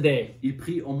 hours a day. Il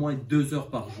prie au moins 2 heures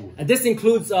par jour. And this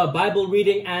includes Bible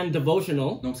reading and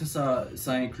devotional. Donc ça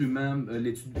inclut même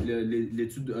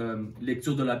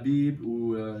lecture de la Bible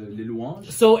ou les louanges.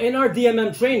 So in our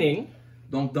DMM training,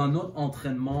 donc dans notre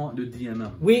entraînement de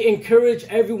DMM, we encourage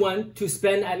everyone to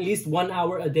spend at least 1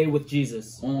 hour a day with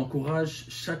Jesus. On encourage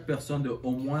chaque personne de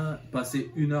au moins passer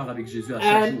 1 heure avec Jésus à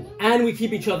chaque jour. And we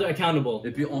keep each other accountable.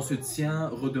 Et puis on se tient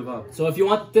redevable. So if you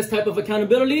want this type of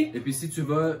accountability, et puis si tu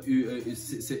veux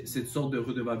cette sorte de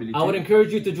redevabilité, I would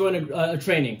encourage you to join a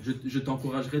training. Je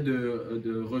t'encouragerais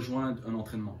de rejoindre un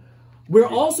entraînement.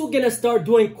 We're also going to start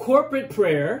doing corporate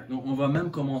prayer. Donc on va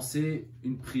même commencer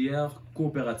une prière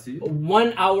coopérative.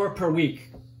 1 hour per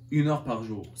week. 1 heure par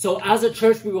jour. So as a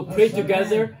church, we will pray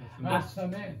together.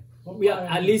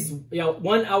 At least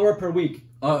 1 hour per week.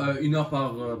 1 heure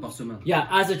par semaine. Yeah,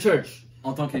 as a church.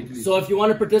 En tant qu'église. So if you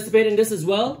want to participate in this as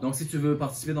well, donc si tu veux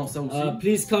participer dans ça aussi,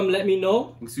 please come let me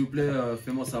know. Donc s'il vous plaît,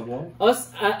 fais-moi savoir.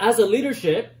 Us as a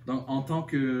leadership. Donc en tant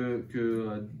que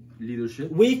leadership,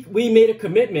 we made a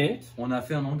commitment. On a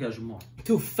fait un engagement.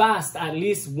 To fast at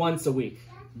least once a week.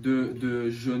 De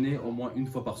jeûner au moins 1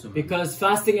 fois par semaine. Because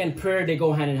fasting and prayer, they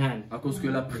go hand in hand. À cause que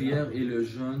la prière et le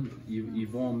jeûne, ils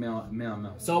vont main en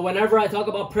main. So whenever I talk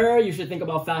about prayer, you should think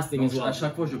about fasting donc, as well. À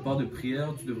chaque fois que je parle de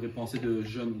prière, tu devrais penser de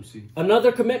jeûne aussi.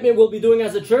 Another commitment we'll be doing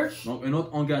as a church. Donc un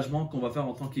autre engagement qu'on va faire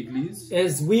en tant qu'église.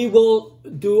 Is we will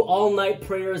do all-night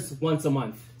prayers once a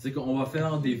month. C'est qu'on va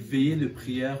faire des veillées de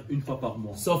prière 1 fois par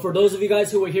mois. So for those of you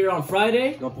guys who were here on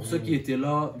Friday, donc pour ceux qui étaient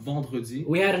là vendredi,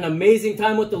 we had an amazing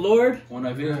time with the Lord. On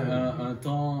avait un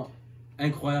temps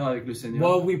incroyable avec le Seigneur.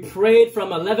 Well, we prayed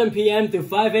from 11 p.m. to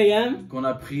 5 a.m. Qu'on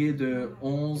a prié de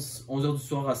 11 heures du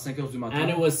soir à 5 heures du matin. And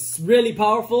it was really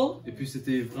powerful. Et puis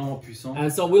c'était vraiment puissant.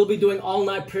 And so we'll be doing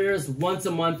all-night prayers once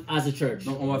a month as a church.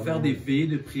 Donc on va faire des veillées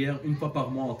de prière 1 fois par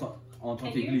mois en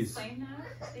tant qu'église.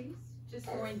 Just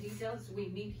more in details, we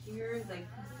meet here, like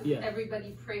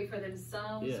everybody pray for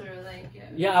themselves or like.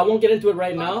 Yeah, I won't get into it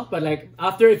right now, but like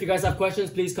after, if you guys have questions,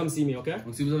 please come see me, okay?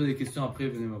 Donc si vous avez des questions après,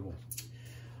 venez me voir.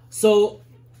 So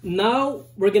now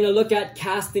we're gonna look at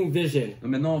casting vision.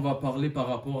 Donc maintenant, on va parler par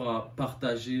rapport à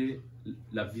partager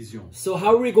la vision. So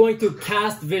how are we going to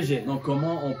cast vision? Donc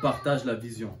comment on partage la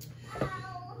vision?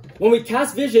 When we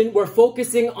cast vision, we're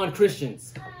focusing on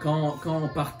Christians. Quand on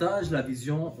partage la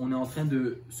vision, on est en train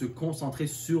de se concentrer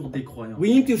sur des croyants.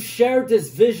 We need to share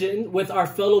this vision with our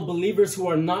fellow believers who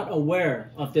are not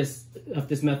aware of this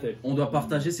method. On doit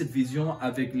partager cette vision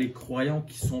avec les croyants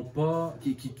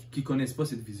qui connaissent pas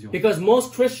cette vision. Because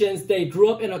most Christians, they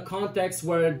grew up in a context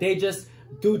where they just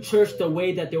do church the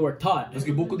way that they were taught. Parce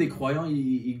que beaucoup des croyants,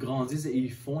 ils grandissent et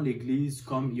ils font l'église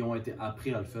comme ils ont été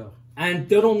appris à le faire. And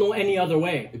they don't know any other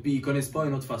way. Et puis ils connaissent pas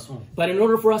une autre façon. But in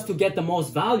order for us to get the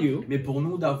most value, mais pour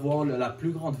nous d'avoir la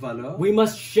plus grande valeur, we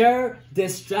must share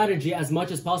this strategy as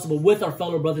much as possible with our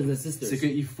fellow brothers and sisters. C'est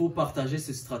qu'il faut partager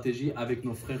cette stratégie avec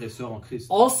nos frères et sœurs en Christ.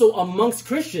 Also amongst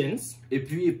Christians, et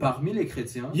puis parmi les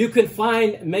chrétiens, you can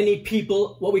find many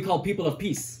people, what we call people of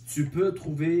peace. Tu peux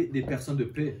trouver des personnes de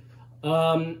paix.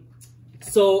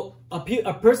 So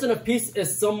a person of peace is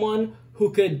someone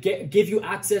who could give you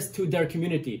access to their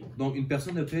community. Donc une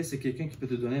personne de paix, c'est quelqu'un qui peut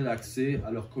te donner l'accès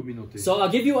à leur communauté. So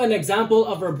I'll give you an example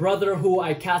of a brother who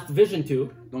I cast vision to.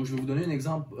 Donc je vais vous donner un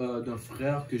exemple d'un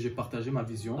frère que j'ai partagé ma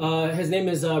vision. His name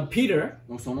is Peter.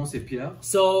 Donc son nom c'est Pierre.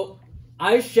 So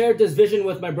I shared this vision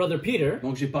with my brother Peter.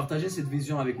 Donc j'ai partagé cette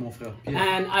vision avec mon frère Pierre.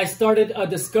 And I started a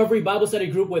Discovery Bible Study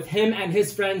group with him and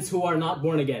his friends who are not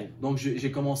born again. Donc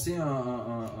j'ai commencé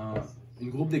une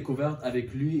groupe découverte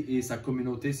avec lui et sa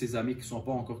communauté, ses amis qui sont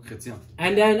pas encore chrétiens.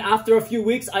 And then after a few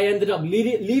weeks, I ended up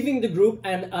leaving the group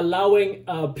and allowing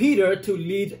Peter to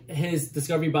lead his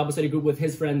Discovery Bible Study group with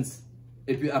his friends.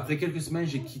 Et puis après quelques semaines,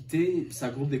 j'ai quitté sa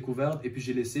groupe découverte et puis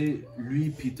j'ai laissé lui,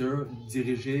 Peter,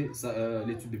 diriger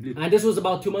l'étude biblique. And this was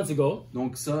about 2 months ago.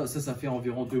 Donc ça fait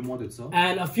environ 2 mois de ça.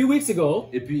 And a few weeks ago,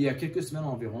 Et puis il y a quelques semaines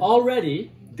environ,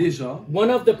 already, déjà, one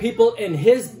of the people in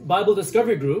his Bible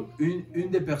Discovery group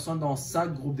une des personnes dans sa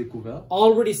groupe découverte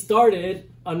already started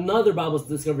another Bible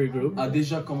Discovery group a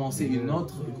déjà commencé une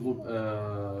autre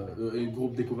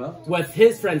groupe découverte with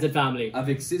his friends and family.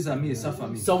 avec ses amis et sa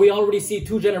famille. So we already see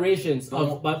 2 generations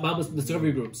of Bible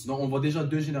Discovery groups. Donc on voit déjà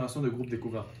 2 générations de groupes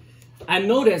découvertes. And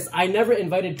notice, I never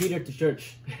invited Peter to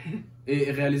church.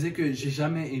 Et réalisez que j'ai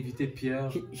jamais invité Pierre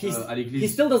à He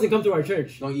l'église. still doesn't come to our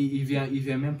church, Donc il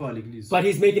vient même pas à l'église. but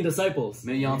he's making disciples.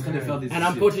 Mais il est en train de faire des And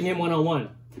I'm disciples. coaching him one-on-one.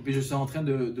 Et puis je suis en train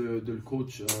de le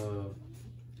coach.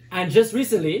 And just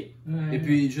recently, Et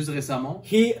puis juste récemment,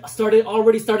 he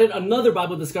already started another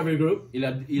Bible Discovery group il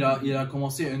a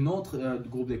commencé un autre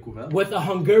groupe découvert with a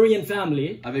Hungarian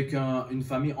family avec une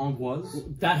famille hongroise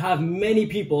that have many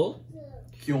people.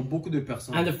 qui ont beaucoup de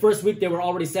personnes. And the first week, they were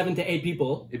already 7 to 8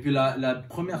 people. Et puis la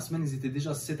première semaine, ils étaient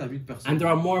déjà 7 à 8 personnes. And there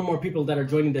are more and more people that are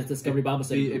joining this Discovery Bible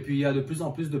Study Et group. puis il y a de plus en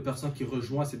plus de personnes qui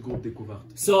rejoignent cette groupe découverte.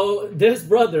 So this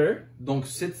brother, Donc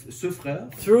ce frère,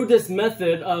 through this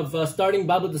method of starting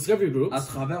Bible Discovery groups, à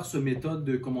travers ce méthode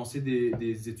de commencer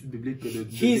des études bibliques de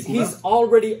he's découverte,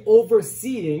 already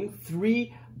overseeing 3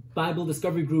 Bible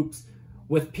Discovery groups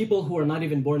with people who are not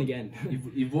even born again.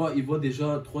 il voit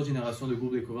déjà 3 générations de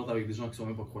groupes découvertes avec des gens qui sont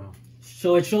même pas croyants.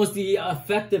 So it shows the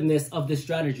effectiveness of this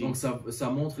strategy. Donc ça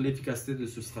montre l'efficacité de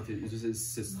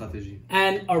cette stratégie.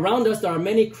 And around us, there are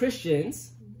many Christians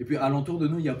Et puis alentour de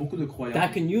nous, il y a beaucoup de croyants that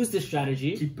can use this qui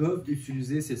strategy peuvent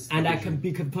utiliser ces and that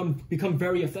stratégies can become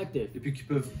very effective. et puis qui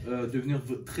peuvent devenir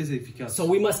très efficaces. So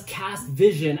we must cast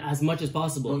vision as much as Donc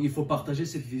possible. il faut partager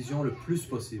cette vision le plus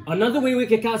possible. Another way we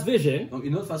can cast vision Donc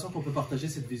une autre façon qu'on peut partager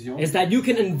cette vision, is that you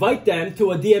can invite them to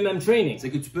a DMM training.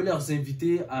 c'est que tu peux leur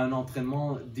inviter à un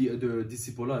entraînement de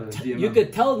disciple-là, You DMM.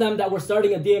 could tell them that we're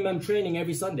starting a DMM training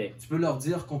every Sunday. Tu peux leur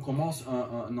dire qu'on commence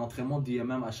un entraînement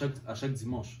DMM à chaque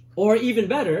dimanche. Or even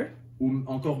better, Ou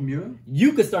encore mieux,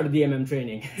 you could start a DMM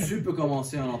training. tu peux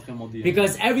commencer un entraînement DMM.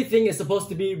 Because everything is supposed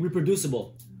to be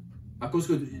reproducible. À cause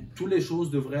que toutes les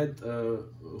choses devraient être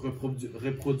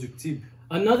reproductibles.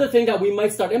 Another thing that we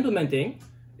might start implementing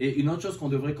Et une autre chose qu'on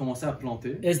devrait commencer à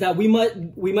planter, is that we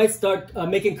might start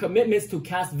making commitments to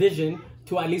cast vision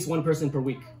to at least 1 person per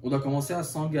week. on doit commencer à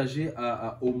s'engager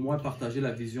à au moins partager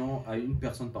la vision à une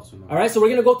personne par semaine. All right, so we're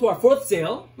going to go to our 4th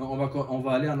sale, Donc on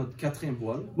va aller à notre 4e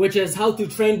voile, which is how to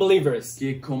train believers. qui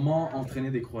est comment entraîner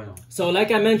des croyants. So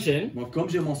like I mentioned, Donc comme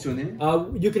j'ai mentionné,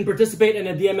 you can participate in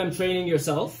a DMM training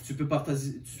yourself, tu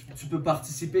peux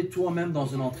participer toi-même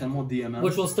dans un entraînement DMM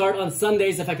which will start on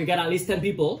Sundays if I could get at least 10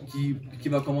 people. qui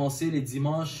va commencer les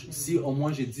dimanches si au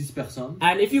moins j'ai 10 personnes.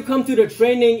 And if you come to the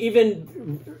training even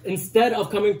instead of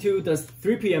coming to the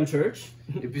 3 p.m. church,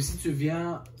 Et puis si tu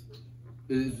viens,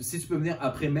 si tu peux venir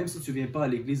après, même si tu viens pas à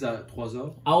l'église à 3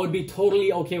 heures, I would be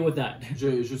totally okay with that.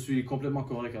 je suis complètement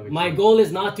correct avec My ça. goal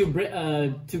is not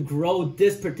to grow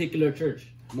this particular church.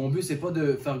 Mon but c'est pas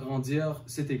de faire grandir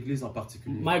cette église en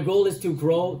particulier. My goal is to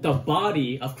grow the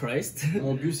body of Christ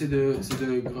Mon but c'est de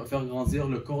faire grandir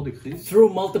le corps de Christ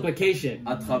through multiplication.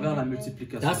 à travers la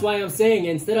multiplication. That's why I'm saying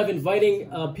instead of inviting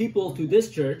people to this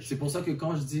church, C'est pour ça que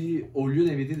quand je dis au lieu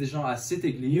d'inviter des gens à cette you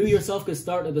église, yourself could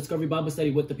start a Discovery Bible Study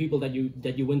with the people that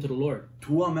you win to the Lord.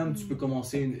 toi-même tu peux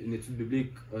commencer une étude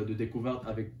biblique de découverte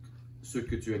avec ceux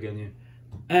que tu as gagnés.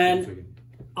 And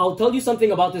I'll tell you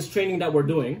something about this training that we're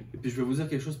doing. Et puis je vais vous dire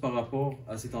quelque chose par rapport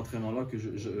à cet entraînement-là que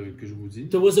je vous dis.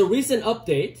 There was a recent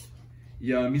update Il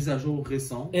y a une mise à jour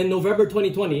récente in November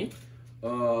 2020.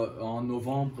 en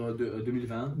novembre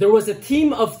 2020. There was a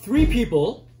team of 3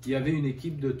 people Il y avait une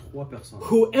équipe de 3 personnes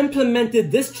who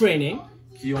implemented this training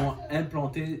qui ont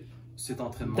implanté cet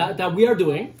entraînement that we are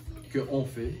doing. qu'on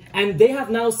fait. And they have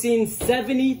now seen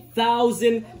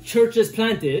 70,000 churches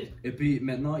planted. Et puis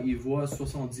maintenant, ils voient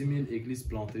 70 000 églises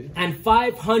plantées. And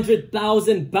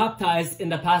 500,000 baptized in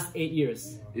the past 8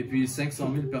 years. Et puis 500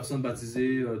 000 personnes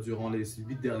baptisées durant les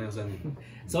 8 dernières années.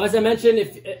 So as I mentioned,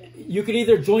 if you could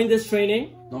either join this training,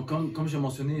 Donc comme j'ai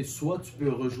mentionné, soit tu peux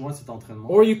rejoindre cet entraînement,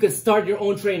 or you could start your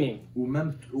own training. ou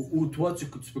même ou toi tu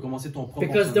peux commencer ton propre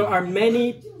Because there entraînement. are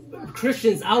many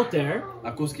Christians out there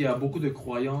À cause qu'il y a beaucoup de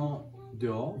croyants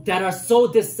dehors that are so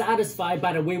dissatisfied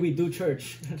by the way we do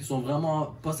church, qui sont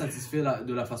vraiment pas satisfaits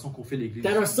de la façon qu'on fait l'église,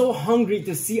 that are so hungry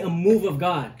to see a move of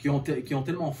God. qui ont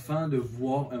tellement faim de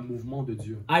voir un mouvement de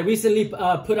Dieu. I recently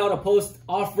put out a post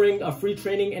offering a free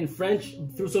training in French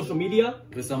through social media.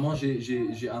 Récemment,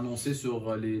 j'ai annoncé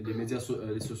sur les médias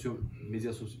sociaux,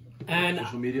 And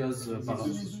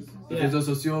les réseaux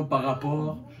sociaux par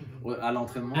rapport à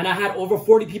l'entraînement. I had over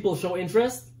 40 people show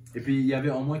interest. Et puis il y avait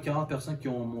au moins 40 personnes qui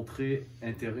ont montré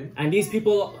intérêt. And these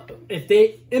people, if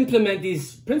they implement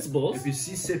these Et principles, puis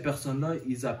si ces personnes-là,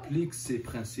 ils appliquent ces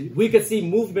principes, we could see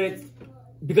movement,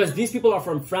 because these people are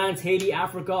from France, Haiti,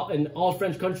 Africa, and all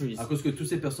French countries. à cause que toutes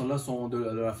ces personnes-là sont de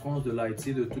la France, de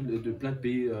l'Haïti, de plein de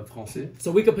pays français.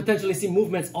 So we could potentially see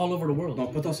movements all over the world.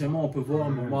 Donc potentiellement, on peut voir un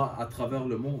mouvement à travers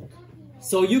le monde.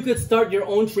 So you could start your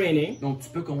own training. Donc tu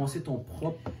peux commencer ton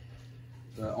propre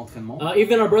entraînement.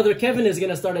 Even our brother Kevin is going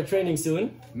to start a training soon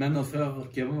Même notre frère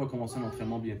Kevin va commencer un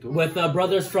entraînement bientôt with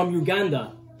brothers from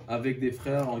Uganda. avec des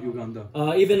frères en Ouganda.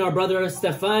 Even our brother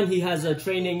Stefan, he has a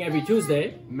training every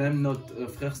Tuesday Même notre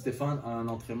frère Stéphane a un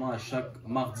entraînement à chaque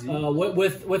mardi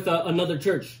with another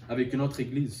church. avec une autre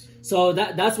église. So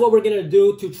that's what we're going to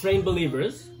do to train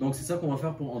believers. Donc c'est ça qu'on va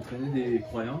faire pour entraîner des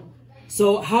croyants.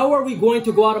 So how are we going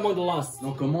to go out among the lost?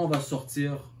 Donc comment on va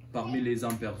sortir parmi les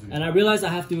âmes perdues? And I realize I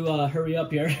have to hurry up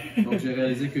here. Donc j'ai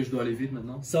réalisé que je dois aller vite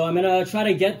maintenant. So I'm going to try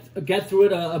to get through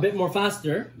it a bit more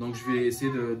faster. Donc je vais essayer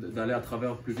d'aller à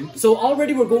travers plus vite. So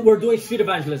already we're doing street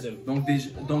evangelism.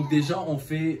 Donc déjà on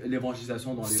fait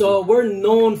l'évangélisation dans les So rues. we're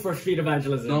known for street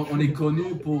evangelism. Donc on est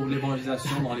connu pour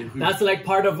l'évangélisation dans les rues. That's like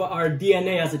part of our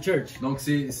DNA as a church. Donc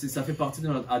ça fait partie de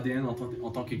notre ADN en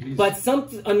tant qu'église. But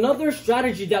another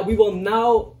strategy that we will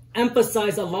now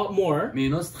emphasize a lot more Mais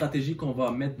une autre stratégie qu'on va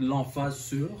mettre l'emphase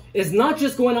sur, is not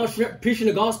just going out preaching the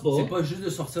c'est gospel, pas juste de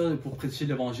sortir pour prêcher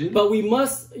l'évangile, but we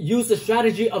must use the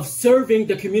strategy of serving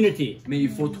the community. mais il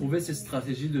faut trouver cette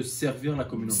stratégie de servir la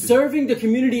communauté. Serving the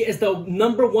community is the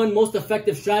number one most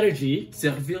effective strategy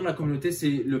Servir la communauté,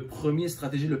 c'est le premier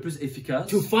stratégie le plus efficace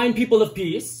to find people of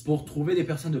peace pour trouver des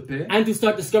personnes de paix and to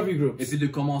start discovery et groups. puis de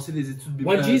commencer des études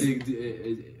When bibliques,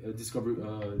 Jesus-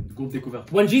 groupes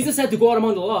découvertes. When Jesus said to go out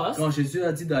among the lost, Quand Jésus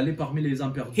a dit d'aller parmi les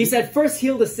âmes he perdues, said first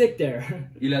heal the sick there,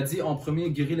 il a dit en premier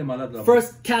guérir les malades là-bas.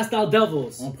 first cast out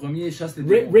devils, En premier chasse les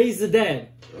démons, raise the dead,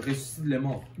 ressuscite les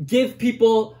morts, give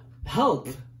people help,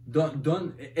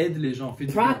 aide les gens, fait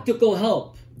practical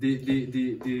help.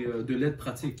 de l'aide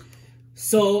pratique.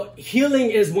 So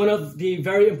healing is one of the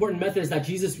very important methods that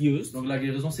Jesus used, Donc la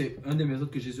guérison, c'est une des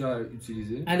méthodes que Jésus a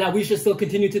utilisées and that we should still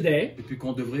continue today. et puis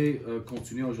qu'on devrait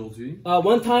continuer aujourd'hui.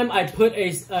 One time I put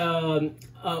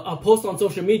a post on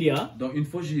social media. Donc une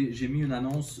fois, j'ai mis une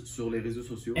annonce sur les réseaux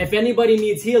sociaux. If anybody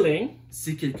needs healing,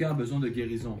 Si quelqu'un a besoin de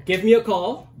guérison, give me a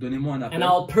call, donnez-moi un appel and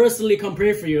I'll personally come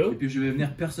pray for et you, puis je vais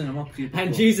venir personnellement prier pour and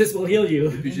toi. Jesus will heal you.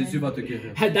 Et puis Jésus va te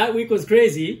guérir. And that week was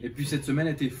crazy Et puis cette semaine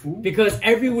était fou because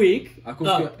every week, à cause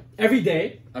every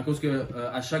day, que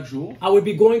à chaque jour, I would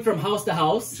be going from house to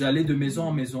house, j'allais de maison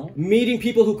en maison, meeting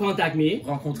people who contact me,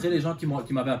 rencontrer les gens qui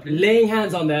m'avaient appelé, laying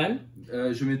hands on them,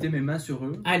 je mettais mes mains sur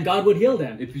eux and God would heal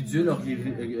them. et puis Dieu leur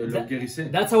guérissait.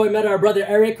 That's how I met our brother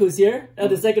Eric, who's here at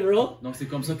the second row. Donc c'est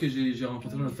comme ça que j'ai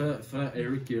rencontré notre frère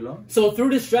Eric qui est là. So through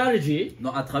this strategy,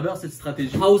 Donc à travers cette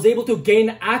stratégie, I was able to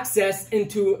gain access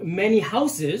into many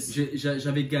houses,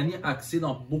 j'avais gagné accès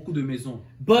dans beaucoup de maisons.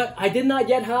 but I did not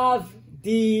yet have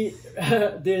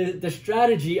the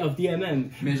strategy of DMM.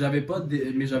 Mais j'avais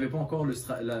pas encore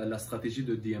la stratégie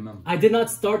de DMM. I did not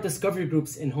start discovery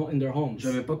groups in their homes.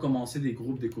 J'avais pas commencé des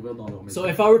groupes découverts dans leur maison. So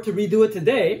if I were to redo it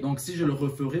today, Donc si je le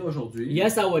referais aujourd'hui,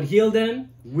 yes, I would heal them,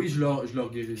 oui, je leur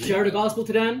guérirais. share the gospel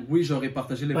to them, Oui, j'aurais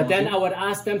partagé but then l'évangile. I would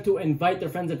ask them to invite their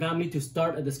friends and family to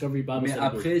start a discovery Bible Mais study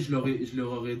group. après, je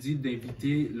leur aurais dit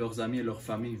d'inviter leurs amis et leurs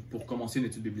familles pour commencer une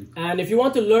étude biblique. And if you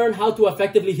want to learn how to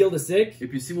effectively heal the sick, Et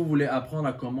puis si vous voulez apprendre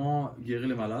à comment guérir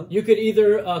les malades, you could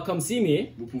either come see me,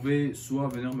 vous pouvez soit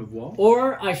venir me voir,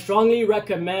 or I strongly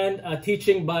recommend a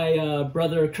teaching by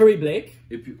Brother Curry Blake.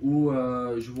 Et puis où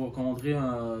je vous recommanderais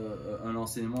un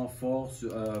enseignement fort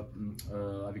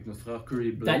avec notre frère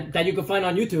Curry Blank that you can find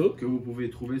on YouTube, que vous pouvez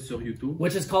trouver sur YouTube,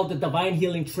 which is called the Divine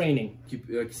Healing Training.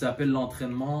 qui s'appelle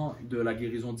l'entraînement de la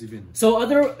guérison divine. So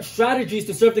other strategies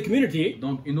to serve the community.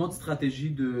 Donc une autre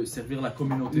stratégie de servir la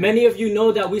communauté. Many of you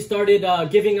know that we started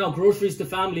giving out groceries to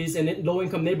families in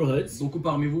low-income neighborhoods. Beaucoup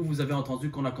parmi vous, vous avez entendu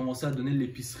qu'on a commencé à donner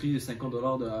l'épicerie de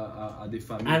 $50 à des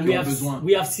familles And qui ont besoin.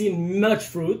 we have seen much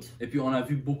fruit. Et puis on a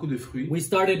vu beaucoup de fruits. We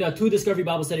started 2 Discovery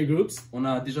Bible Study groups. On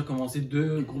a déjà commencé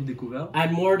 2 groupes découverts.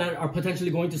 And more that are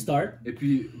potentially going to start. Et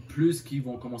puis plus qui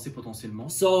vont commencer potentiellement.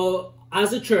 So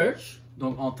as a church,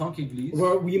 donc en tant qu'église,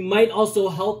 where we might also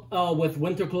help with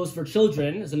winter clothes for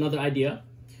children is another idea.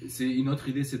 C'est une autre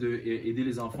idée, c'est d'aider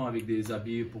les enfants avec des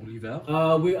habits pour l'hiver.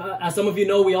 As some of you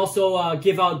know, we also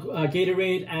give out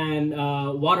Gatorade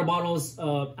and water bottles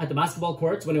at the basketball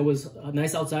courts when it was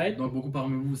nice outside. Donc beaucoup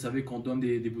parmi vous, vous savez qu'on donne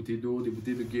des bouteilles d'eau, des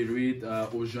bouteilles de Gatorade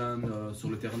aux jeunes sur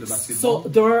le terrain de basketball. So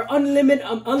there are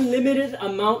unlimited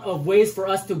amount of ways for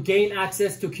us to gain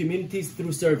access to communities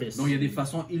through service. Donc il y a des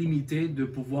façons illimitées de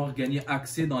pouvoir gagner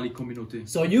accès dans les communautés.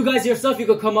 So you guys yourself, you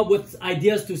could come up with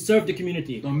ideas to serve the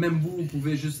community. Donc même vous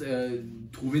pouvez juste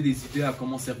trouver des idées à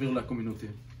comment servir la communauté.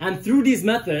 And through these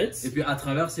methods, et puis à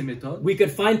travers ces méthodes, we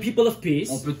could find people of peace.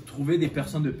 On peut trouver des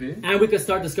personnes de paix. And we could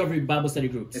start Discovery Bible Study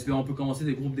groups. Et puis on peut commencer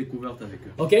des groupes découvertes avec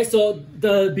eux. Okay, so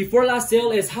the before last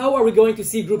sale is how are we going to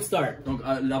see groups start? Donc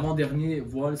l'avant-dernier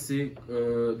voile, c'est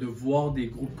de voir des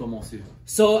groupes commencer.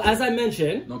 So as I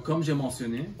mentioned, donc comme j'ai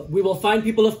mentionné, we will find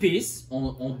people of peace.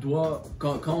 On doit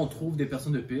quand on trouve des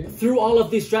personnes de paix, through all of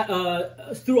these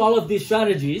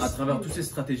strategies, à travers toutes ces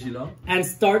stratégies là, and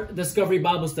start Discovery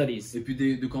Bible Studies. Et puis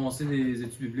de commencer des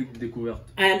études bibliques découvertes.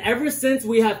 And ever since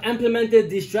we have implemented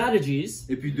these strategies,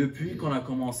 et puis depuis qu'on a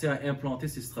commencé à implanter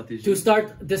ces stratégies, to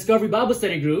start Discovery Bible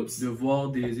Study groups, de voir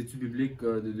des études bibliques,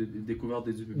 de découvertes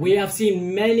des études bibliques, we have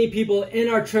seen many people in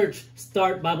our church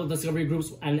start Bible Discovery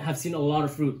groups and have seen a lot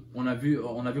of fruit. On a vu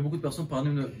beaucoup de personnes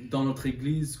dans notre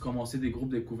église commencer des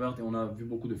groupes découvertes et on a vu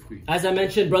beaucoup de fruits. As I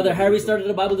mentioned, Brother Harry started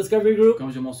a Bible Discovery group.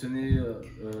 Comme j'ai mentionné,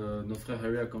 notre frère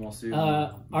Harry a commencé.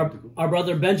 Our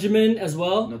brother Benjamin as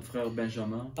well. Notre frère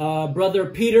Benjamin.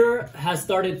 Brother Peter has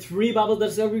started 3 Bible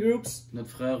Discovery groups. Notre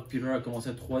frère Peter a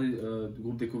commencé 3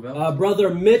 groupes découvertes.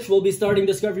 Brother Mitch will be starting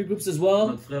Discovery groups as well.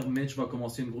 Notre frère Mitch va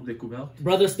commencer une groupe découverte.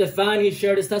 Brother Stefan, he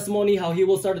shared his testimony how he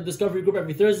will start a Discovery group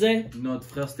every Thursday. Notre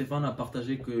frère Stéphane a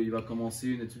partagé qu'il va commencer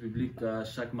une étude biblique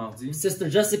chaque mardi. Sister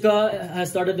Jessica has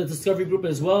started the Discovery group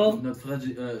as well.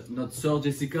 Notre sœur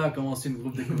Jessica a commencé une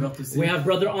groupe découverte aussi. We have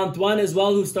Brother Antoine as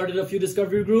well who started a few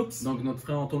Discovery groups. Donc notre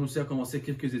frère Antoine aussi a commencé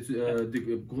quelques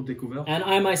groupes découvertes. And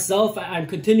I myself, I'm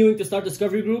continuing to start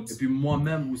Discovery groups. Et puis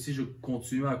moi-même aussi, je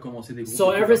continue à commencer des groupes.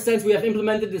 So ever since we have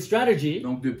implemented this strategy,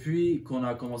 donc depuis qu'on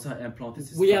a commencé à implanter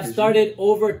ces we have started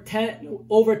over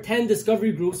 10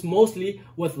 Discovery groups, mostly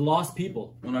with lost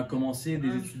people. On a commencé des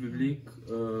études bibliques,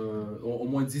 au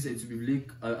moins 10 études bibliques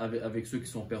avec ceux qui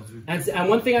sont perdus. And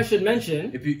one thing I should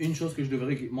mention, et puis une chose que je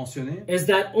devrais mentionner, is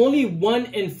that only 1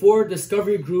 in 4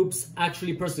 Discovery groups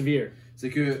actually persevere. C'est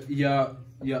que il y a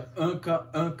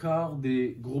un quart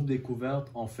des groupes découvertes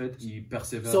en fait ils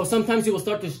persévèrent. So sometimes you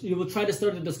will try to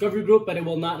start a discovery group, but it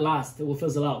will not last. It will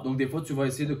fizzle out. Donc des fois tu vas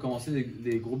essayer de commencer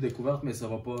des groupes découvertes, mais ça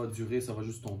va pas durer, ça va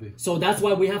juste tomber. So that's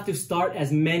why we have to start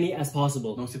as many as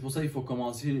possible. Donc c'est pour ça qu'il faut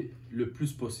commencer le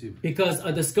plus possible. Because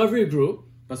a discovery group,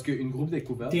 parce qu'une groupe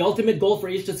découverte, the ultimate goal for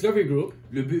each discovery group,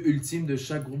 le but ultime de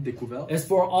chaque groupe découverte, is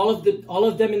for all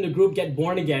of them in the group get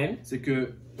born again. C'est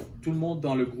que tout le monde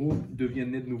dans le groupe devient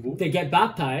né de nouveau. They get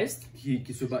baptized.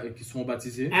 Qui sont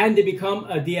baptisés. And they become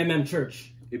a DMM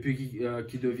church. Et puis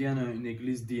qui deviennent une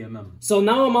église DMM. So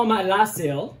now I'm on my last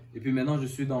sale. Et puis maintenant je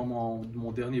suis dans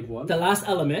mon dernier voile. The last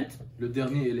element. Le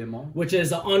dernier élément. Which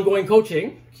is ongoing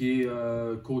coaching. Qui est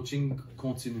coaching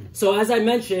continu. So as I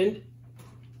mentioned.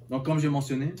 Donc comme j'ai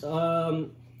mentionné.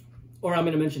 Or I'm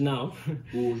going to mention now.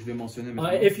 Ou je vais mentionner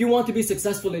maintenant. If you want to be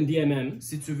successful in DMM,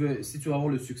 si tu veux avoir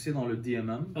le succès dans le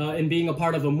DMM, in being a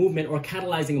part of a movement or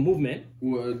catalyzing a movement,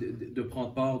 ou de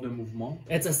prendre part d'un mouvement,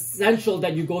 it's essential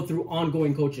that you go through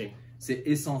ongoing coaching. C'est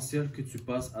essentiel que tu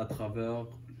passes à travers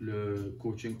le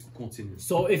coaching continu.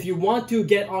 So if you want to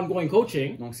get ongoing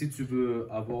coaching, donc si tu veux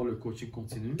avoir le coaching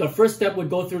continu, the first step would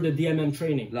go through the DMM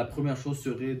training. La première chose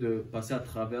serait de passer à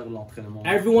travers l'entraînement.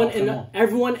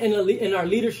 Everyone in our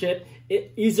leadership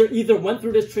either went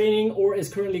through this training or is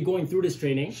currently going through this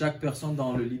training. Chaque personne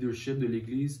dans le leadership de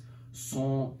l'église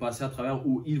sont passés à travers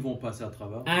ou ils vont passer à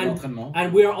travers l'entraînement.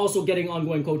 And we are also getting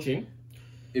ongoing coaching.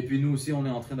 Et puis nous aussi, on est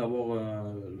en train d'avoir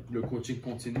le coaching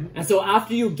continu. And so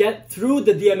after you get through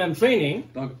the DMM training,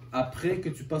 Donc après que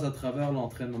tu passes à travers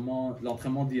l'entraînement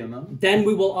DMM, then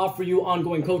we will offer you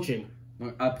ongoing coaching.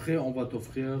 donc après on va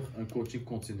t'offrir un coaching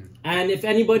continu. And if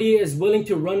anybody is willing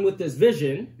to run with this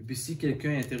vision, Et puis si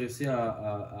quelqu'un est intéressé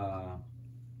à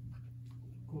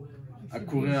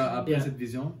courir après cette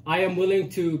vision, I am willing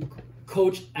to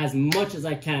coach as much as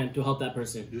I can to help that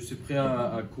person. je suis prêt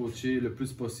à coacher le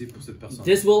plus possible pour cette personne.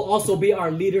 This will also be our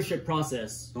leadership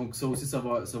process. Donc ça aussi, ça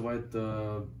va être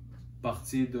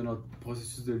partie de notre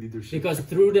processus de leadership. Because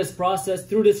through this process,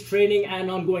 through this training and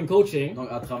ongoing coaching, Donc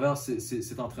à travers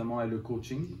cet entraînement et le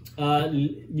coaching,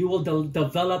 you will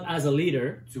develop as a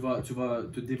leader, tu vas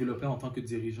te développer en tant que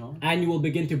dirigeant, and you will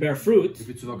begin to bear fruit. et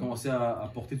puis tu vas commencer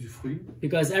à porter du fruit,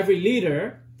 Because every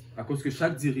leader à cause que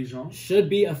chaque dirigeant should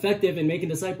be effective in making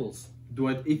disciples.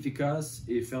 doit être efficace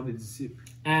et faire des disciples.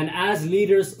 And as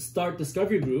leaders start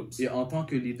discovery groups, Et en tant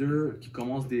que leader qui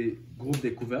commence des groupes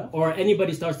découverts, or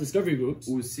anybody starts discovery groups,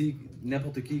 ou aussi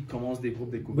n'importe qui commence des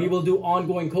groupes we découverts, will do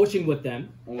ongoing coaching with them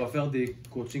on va faire des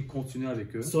coachings continus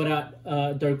avec eux so that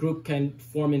their group can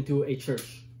form into a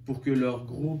church, pour que leur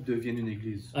groupe devienne une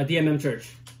église, a DMM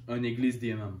church. une église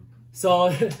DMM. So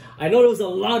I know there was a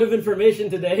lot of information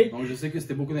today, Donc je sais que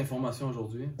c'était beaucoup d'informations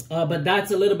aujourd'hui, but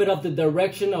that's a little bit of the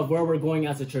direction of where we're going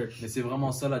as a church. mais c'est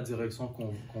vraiment ça la direction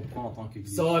qu'on prend en tant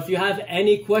qu'église. So if you have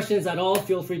any questions at all,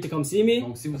 feel free to come see me.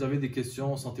 Donc si vous avez des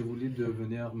questions, sentez-vous libre de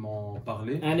venir m'en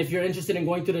parler. And if you're interested in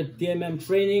going to the DMM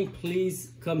training,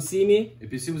 please come see me. Et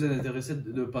puis si vous êtes intéressé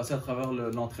de passer à travers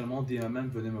l'entraînement DMM,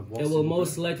 venez me voir. It s'il will vous plaît.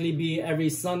 most likely be every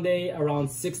Sunday around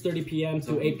 6:30 p.m.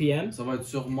 to 8 p.m. Ça va être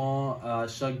sûrement à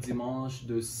chaque dimanche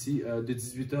de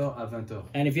 18h à 20h.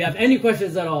 And if you have any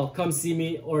questions at all, come see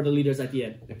me or the leaders at the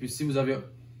end. Et puis si vous avez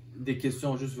des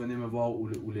questions, juste venez me voir ou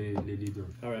les leaders.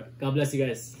 All right. God bless you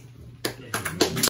guys.